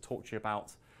to talk to you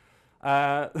about.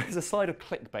 There's a slide of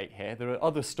clickbait here. There are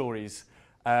other stories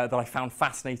that I found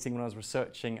fascinating when I was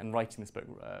researching and writing this book,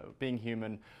 Being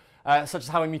Human, such as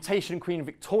how a mutation in Queen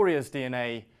Victoria's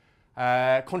DNA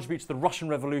contributed to the Russian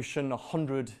Revolution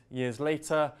 100 years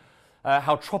later,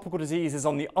 how tropical diseases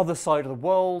on the other side of the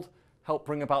world helped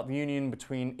bring about the union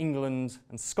between England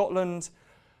and Scotland,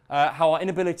 how our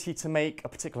inability to make a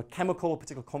particular chemical, a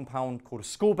particular compound called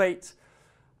ascorbate,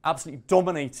 absolutely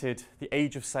dominated the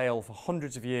age of sail for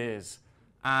hundreds of years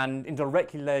and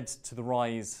indirectly led to the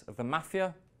rise of the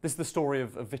mafia. This is the story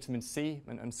of vitamin C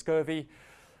and scurvy.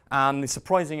 And the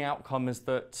surprising outcome is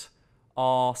that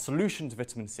our solution to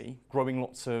vitamin C, growing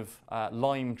lots of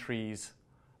lime trees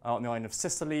on the island of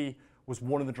Sicily, was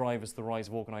one of the drivers of the rise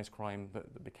of organised crime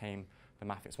that became the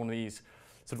mafia. It's one of these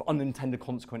sort of unintended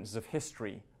consequences of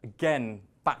history. Again,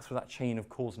 back through that chain of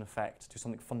cause and effect to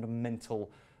something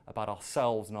fundamental about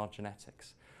ourselves and our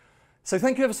genetics. So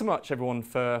thank you ever so much, everyone,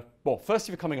 for, well,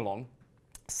 firstly, for coming along.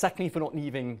 Secondly, for not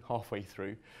leaving halfway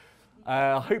through.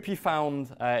 I hope you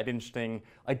found it interesting.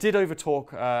 I did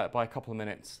overtalk by a couple of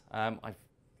minutes.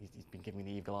 He's been giving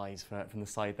me the eagle eyes from the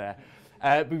side there.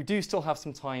 But we do still have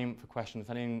some time for questions.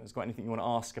 If anyone has got anything you want to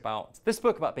ask about this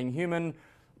book, about being human,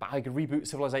 about how you could reboot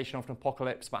civilization after an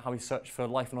apocalypse, about how we search for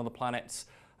life on other planets,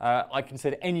 I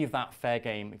consider any of that fair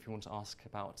game if you want to ask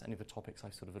about any of the topics I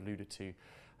sort of alluded to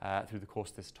through the course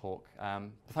of this talk.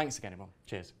 Thanks again, everyone.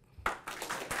 Cheers.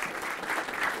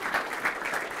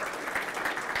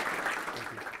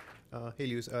 Hey,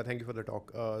 Lewis, thank you for the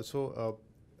talk.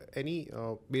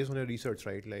 Based on your research,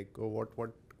 right, like what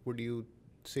would you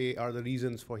say are the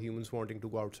reasons for humans wanting to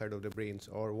go outside of their brains,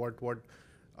 or what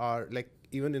are, like,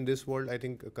 even in this world, I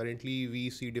think currently we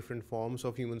see different forms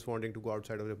of humans wanting to go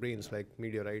outside of their brains, like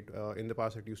media, right? In the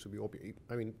past, it used to be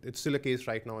I mean, it's still a case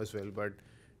right now as well, but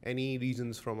any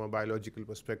reasons from a biological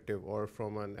perspective or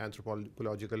from an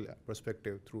anthropological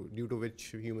perspective due to which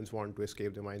humans want to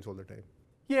escape their minds all the time?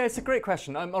 Yeah, it's a great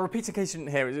question. I'll repeat in case you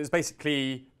didn't hear it. It's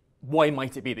basically, why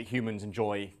might it be that humans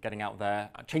enjoy getting out there,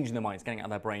 changing their minds, getting out of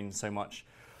their brains so much?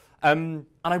 And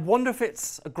I wonder if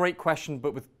it's a great question,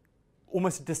 but with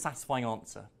almost a dissatisfying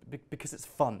answer, because it's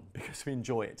fun, because we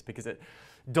enjoy it, because it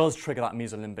does trigger that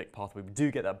mesolimbic pathway. We do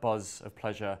get that buzz of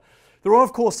pleasure. There are,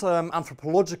 of course,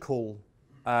 anthropological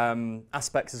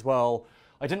aspects as well.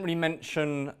 I didn't really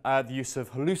mention the use of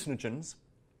hallucinogens,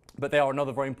 but they are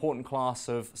another very important class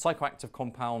of psychoactive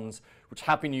compounds which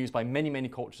have been used by many, many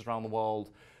cultures around the world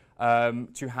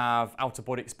to have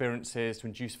out-of-body experiences, to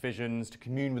induce visions, to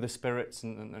commune with the spirits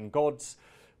and gods,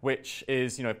 which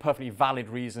is, a perfectly valid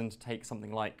reason to take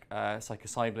something like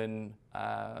psilocybin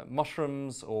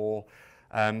mushrooms, or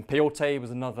peyote was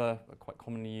another quite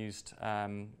commonly used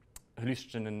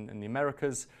hallucinogen in the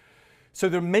Americas. So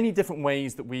there are many different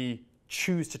ways that we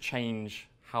choose to change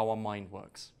how our mind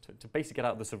works, to basically get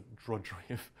out of the sort of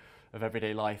drudgery of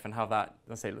everyday life and have that,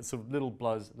 let's say, sort of little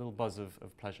buzz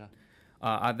of pleasure.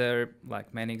 Are there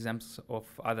like many examples of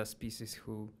other species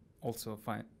who also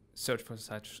search for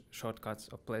such shortcuts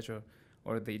of pleasure,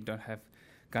 or they don't have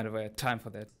kind of a time for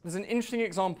that? There's an interesting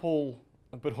example,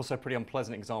 but also a pretty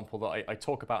unpleasant example that I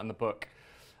talk about in the book,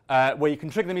 where you can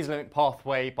trigger the mesolimbic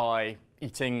pathway by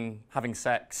eating, having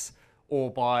sex, or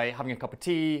by having a cup of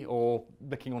tea, or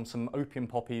licking on some opium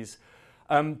poppies.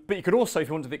 But you could also, if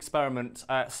you wanted the experiment,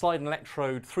 slide an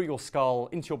electrode through your skull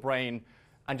into your brain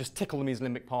and just tickle the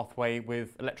mesolimbic pathway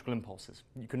with electrical impulses.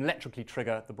 You can electrically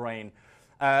trigger the brain.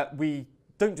 We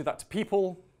don't do that to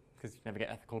people, because you never get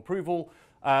ethical approval,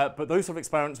 but those sort of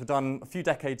experiments were done a few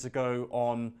decades ago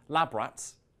on lab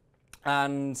rats,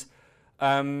 and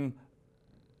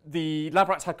the lab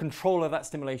rats had control of that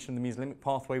stimulation of the mesolimbic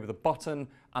pathway with a button,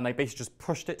 and they basically just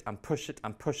pushed it and pushed it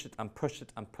and pushed it and pushed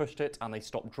it and pushed it, and they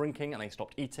stopped drinking and they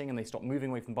stopped eating and they stopped moving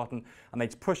away from the button, and they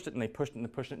pushed it and they pushed it and they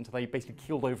pushed it until they basically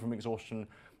keeled over from exhaustion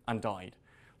and died.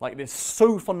 Like, it's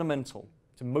so fundamental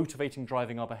to motivating,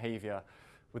 driving our behavior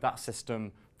with that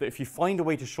system that if you find a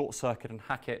way to short circuit and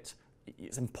hack it,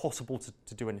 it's impossible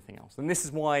to do anything else. And this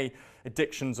is why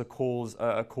addictions are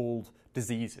called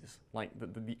diseases. Like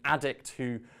the addict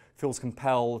who feels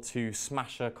compelled to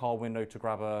smash a car window to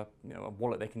grab a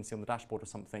wallet they can see on the dashboard or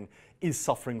something is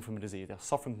suffering from a disease. They're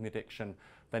suffering from the addiction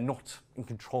they're not in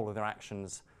control of their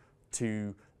actions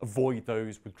to avoid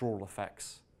those withdrawal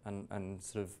effects and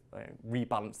sort of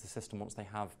rebalance the system once they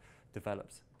have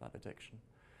developed that addiction.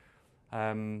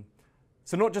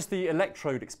 So not just the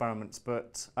electrode experiments,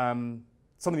 but some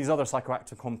of these other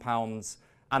psychoactive compounds,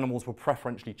 animals will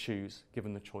preferentially choose,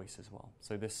 given the choice as well.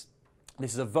 So this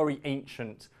is a very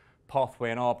ancient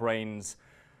pathway in our brains.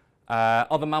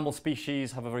 Other mammal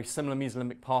species have a very similar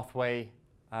mesolimbic pathway,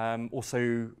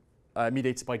 also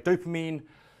mediated by dopamine.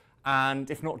 And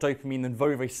if not dopamine, then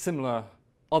very, very similar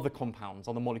other compounds,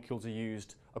 other molecules are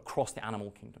used across the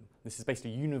animal kingdom. This is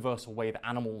basically a universal way that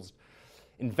animals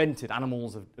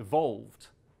have evolved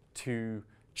to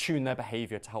tune their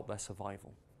behavior to help their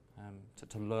survival,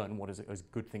 to learn what is a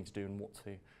good thing to do and what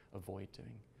to avoid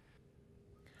doing.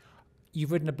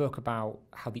 You've written a book about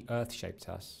how the Earth shaped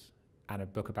us and a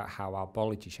book about how our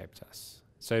biology shaped us.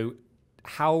 So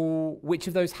which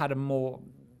of those had a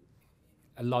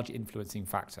large influencing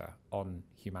factor on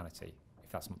humanity, if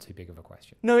that's not too big of a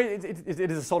question? No, it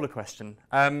is a solid question.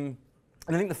 And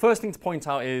I think the first thing to point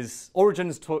out is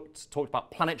Origins talked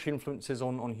about planetary influences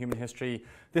on human history.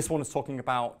 This one is talking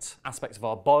about aspects of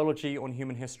our biology on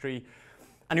human history.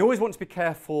 And you always want to be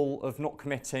careful of not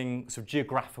committing sort of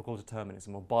geographical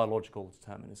determinism or biological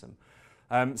determinism.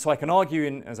 So I can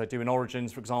argue, as I do in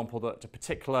Origins, for example, that a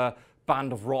particular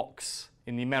band of rocks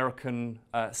in the American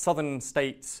southern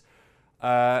states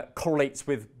correlates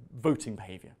with voting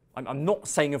behavior. I'm not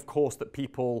saying, of course, that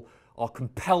people are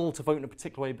compelled to vote in a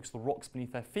particular way because the rock's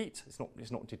beneath their feet. It's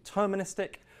not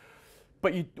deterministic.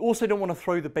 But you also don't want to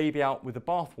throw the baby out with the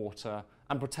bathwater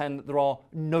and pretend that there are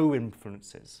no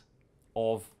influences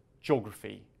of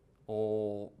geography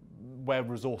or where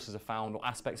resources are found or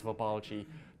aspects of our biology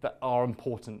that are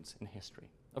important in history.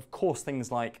 Of course, things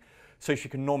like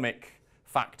socioeconomic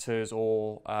factors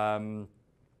or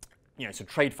so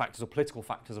trade factors or political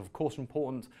factors are of course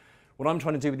important. What I'm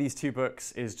trying to do with these two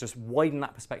books is just widen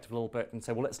that perspective a little bit and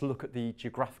say, well, let's look at the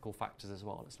geographical factors as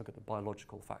well. Let's look at the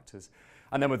biological factors.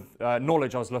 And then with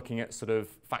knowledge, I was looking at sort of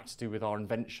factors to do with our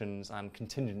inventions and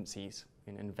contingencies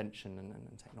in invention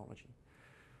and technology.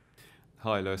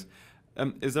 Hi, Lewis.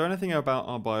 Is there anything about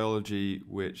our biology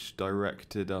which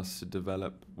directed us to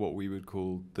develop what we would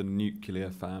call the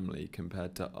nuclear family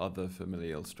compared to other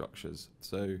familial structures?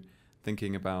 So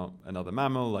thinking about another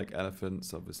mammal, like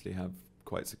elephants obviously have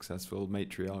quite successful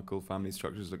matriarchal family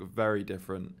structures, look very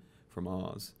different from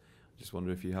ours. I just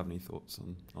wonder if you have any thoughts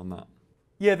on that.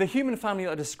 Yeah, the human family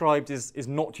that I described is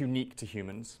not unique to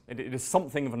humans. It is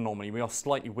something of an anomaly. We are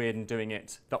slightly weird in doing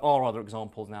it. There are other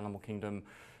examples in the animal kingdom.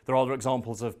 There are other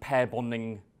examples of pair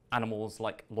bonding animals,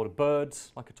 like a lot of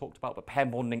birds, like I talked about, but pair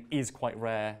bonding is quite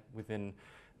rare within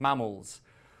mammals.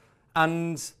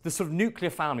 And the sort of nuclear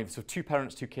family, so 2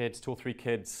 parents, 2 kids, 2 or 3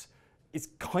 kids, is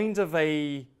kind of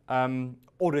a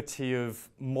oddity of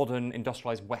modern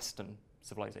industrialized Western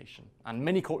civilization. And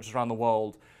many cultures around the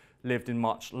world lived in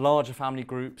much larger family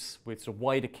groups with sort of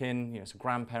wider kin, so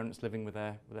grandparents living with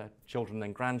their children and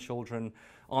then grandchildren,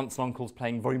 aunts and uncles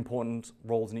playing very important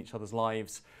roles in each other's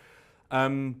lives.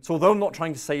 So although I'm not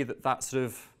trying to say that sort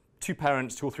of 2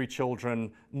 parents, 2 or 3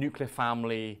 children, nuclear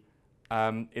family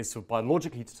is sort of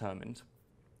biologically determined,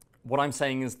 what I'm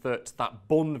saying is that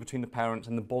bond between the parents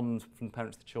and the bond from the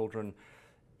parents to the children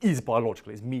is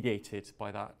biological, is mediated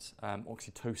by that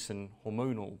oxytocin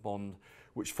hormonal bond,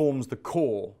 which forms the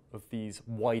core of these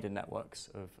wider networks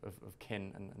of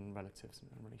kin and relatives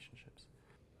and relationships.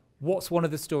 What's one of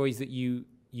the stories that you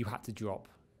had to drop?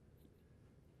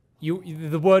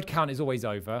 The word count is always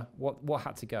over. What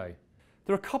had to go?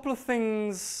 There are a couple of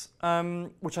things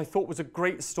which I thought was a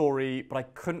great story, but I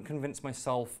couldn't convince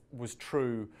myself was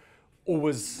true,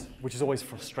 which is always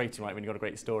frustrating, right, when you've got a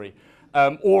great story.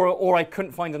 Or I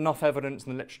couldn't find enough evidence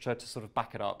in the literature to sort of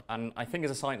back it up. And I think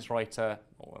as a science writer,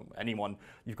 or anyone,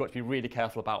 you've got to be really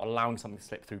careful about allowing something to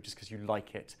slip through just because you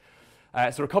like it.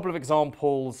 So a couple of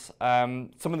examples.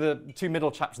 Some of the 2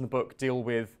 middle chapters in the book deal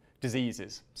with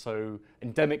diseases. So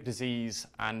endemic disease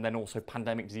and then also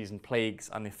pandemic disease and plagues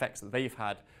and the effects that they've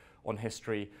had on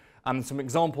history. And some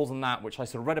examples on that which I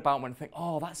sort of read about and went and think,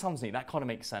 oh, that sounds neat, that kind of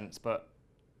makes sense, but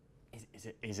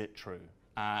is it true?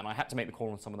 And I had to make the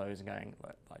call on some of those and going,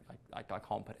 I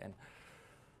can't put it in.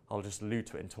 I'll just allude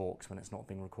to it in talks when it's not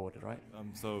being recorded, right?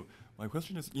 So my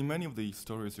question is, in many of the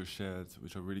stories you shared,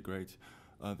 which are really great,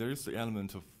 there is the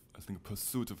element of, I think,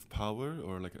 pursuit of power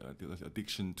or like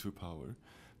addiction to power,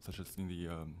 such as in the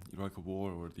Iraq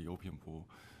War or the Opium War.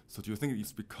 So do you think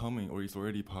it's becoming, or it's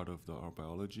already part of our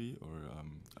biology, or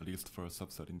at least for a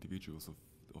subset individuals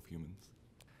of humans?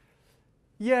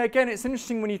 Yeah, again, it's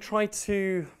interesting when you try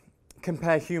to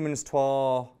compare humans to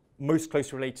our most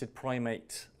closely related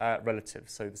primate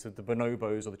relatives, so the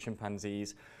bonobos or the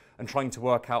chimpanzees, and trying to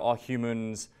work out, are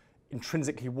humans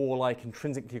intrinsically warlike,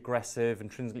 intrinsically aggressive,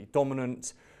 intrinsically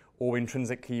dominant, or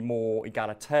intrinsically more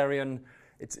egalitarian?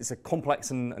 It's a complex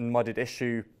and muddled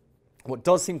issue. What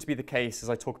does seem to be the case, as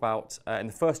I talk about in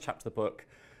the first chapter of the book,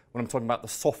 when I'm talking about the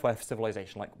software for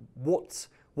civilization, like what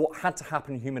had to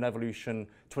happen in human evolution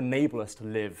to enable us to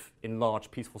live in large,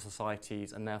 peaceful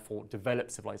societies and therefore develop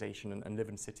civilization and live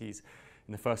in cities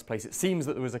in the first place. It seems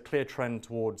that there was a clear trend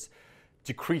towards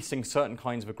decreasing certain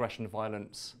kinds of aggression and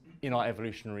violence in our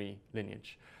evolutionary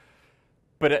lineage.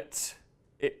 But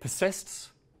it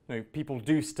persists. You know, people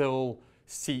do still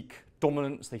seek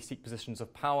dominance, they seek positions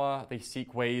of power, they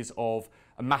seek ways of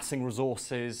amassing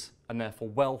resources and therefore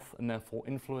wealth and therefore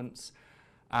influence.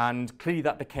 And clearly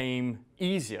that became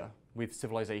easier with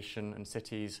civilization and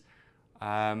cities,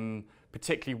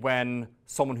 particularly when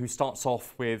someone who starts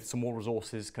off with some more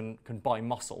resources can buy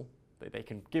muscle. They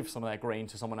can give some of their grain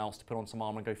to someone else to put on some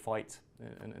armor and go fight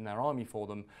in their army for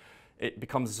them. It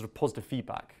becomes a sort of positive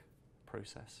feedback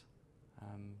process.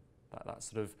 That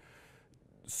sort of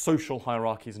social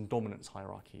hierarchies and dominance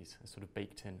hierarchies are sort of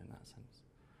baked in that sense.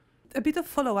 A bit of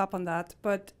follow-up on that,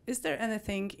 but is there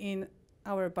anything in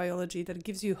our biology that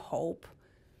gives you hope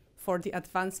for the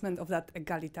advancement of that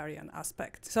egalitarian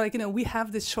aspect? So, like, you know, we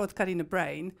have this shortcut in the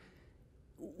brain.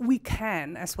 We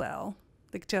can as well,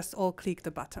 like, just all click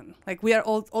the button. Like, we are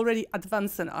all already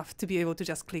advanced enough to be able to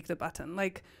just click the button.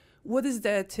 Like, what is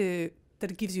there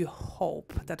that gives you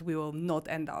hope that we will not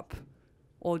end up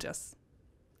all just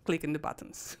clicking the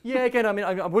buttons? Yeah, again, I mean,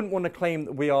 I wouldn't want to claim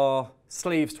that we are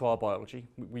slaves to our biology.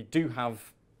 We do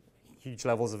have huge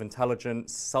levels of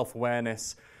intelligence,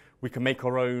 self-awareness. We can make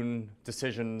our own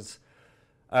decisions.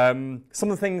 Some of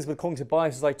the things with cognitive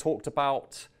biases I talked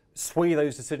about sway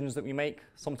those decisions that we make.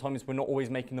 Sometimes we're not always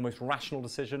making the most rational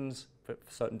decisions for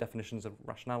certain definitions of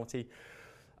rationality.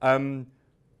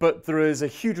 But there is a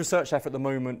huge research effort at the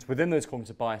moment within those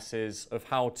cognitive biases of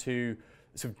how to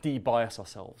sort of de-bias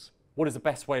ourselves. What is the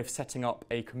best way of setting up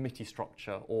a committee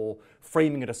structure or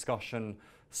framing a discussion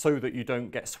so that you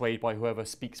don't get swayed by whoever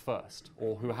speaks first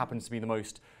or who happens to be the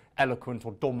most eloquent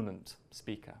or dominant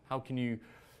speaker? How can you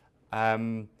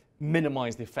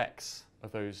minimize the effects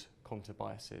of those cognitive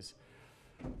biases?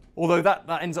 Although that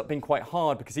ends up being quite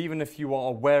hard, because even if you are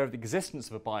aware of the existence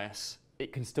of a bias,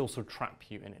 it can still sort of trap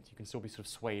you in it. You can still be sort of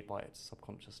swayed by it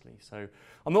subconsciously. So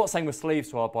I'm not saying we're slaves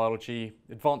to our biology.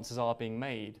 Advances are being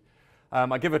made.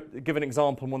 I give an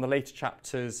example in one of the later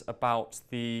chapters about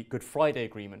the Good Friday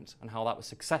Agreement and how that was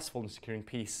successful in securing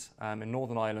peace in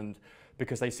Northern Ireland,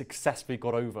 because they successfully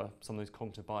got over some of those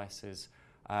cognitive biases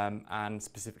and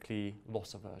specifically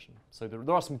loss aversion. So there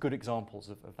are some good examples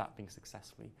of that being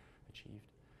successfully achieved.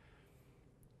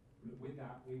 With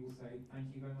that, we will say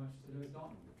thank you very much to Lewis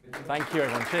Dartnell. Thank you,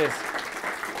 everyone. Cheers.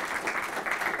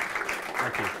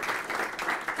 Thank you.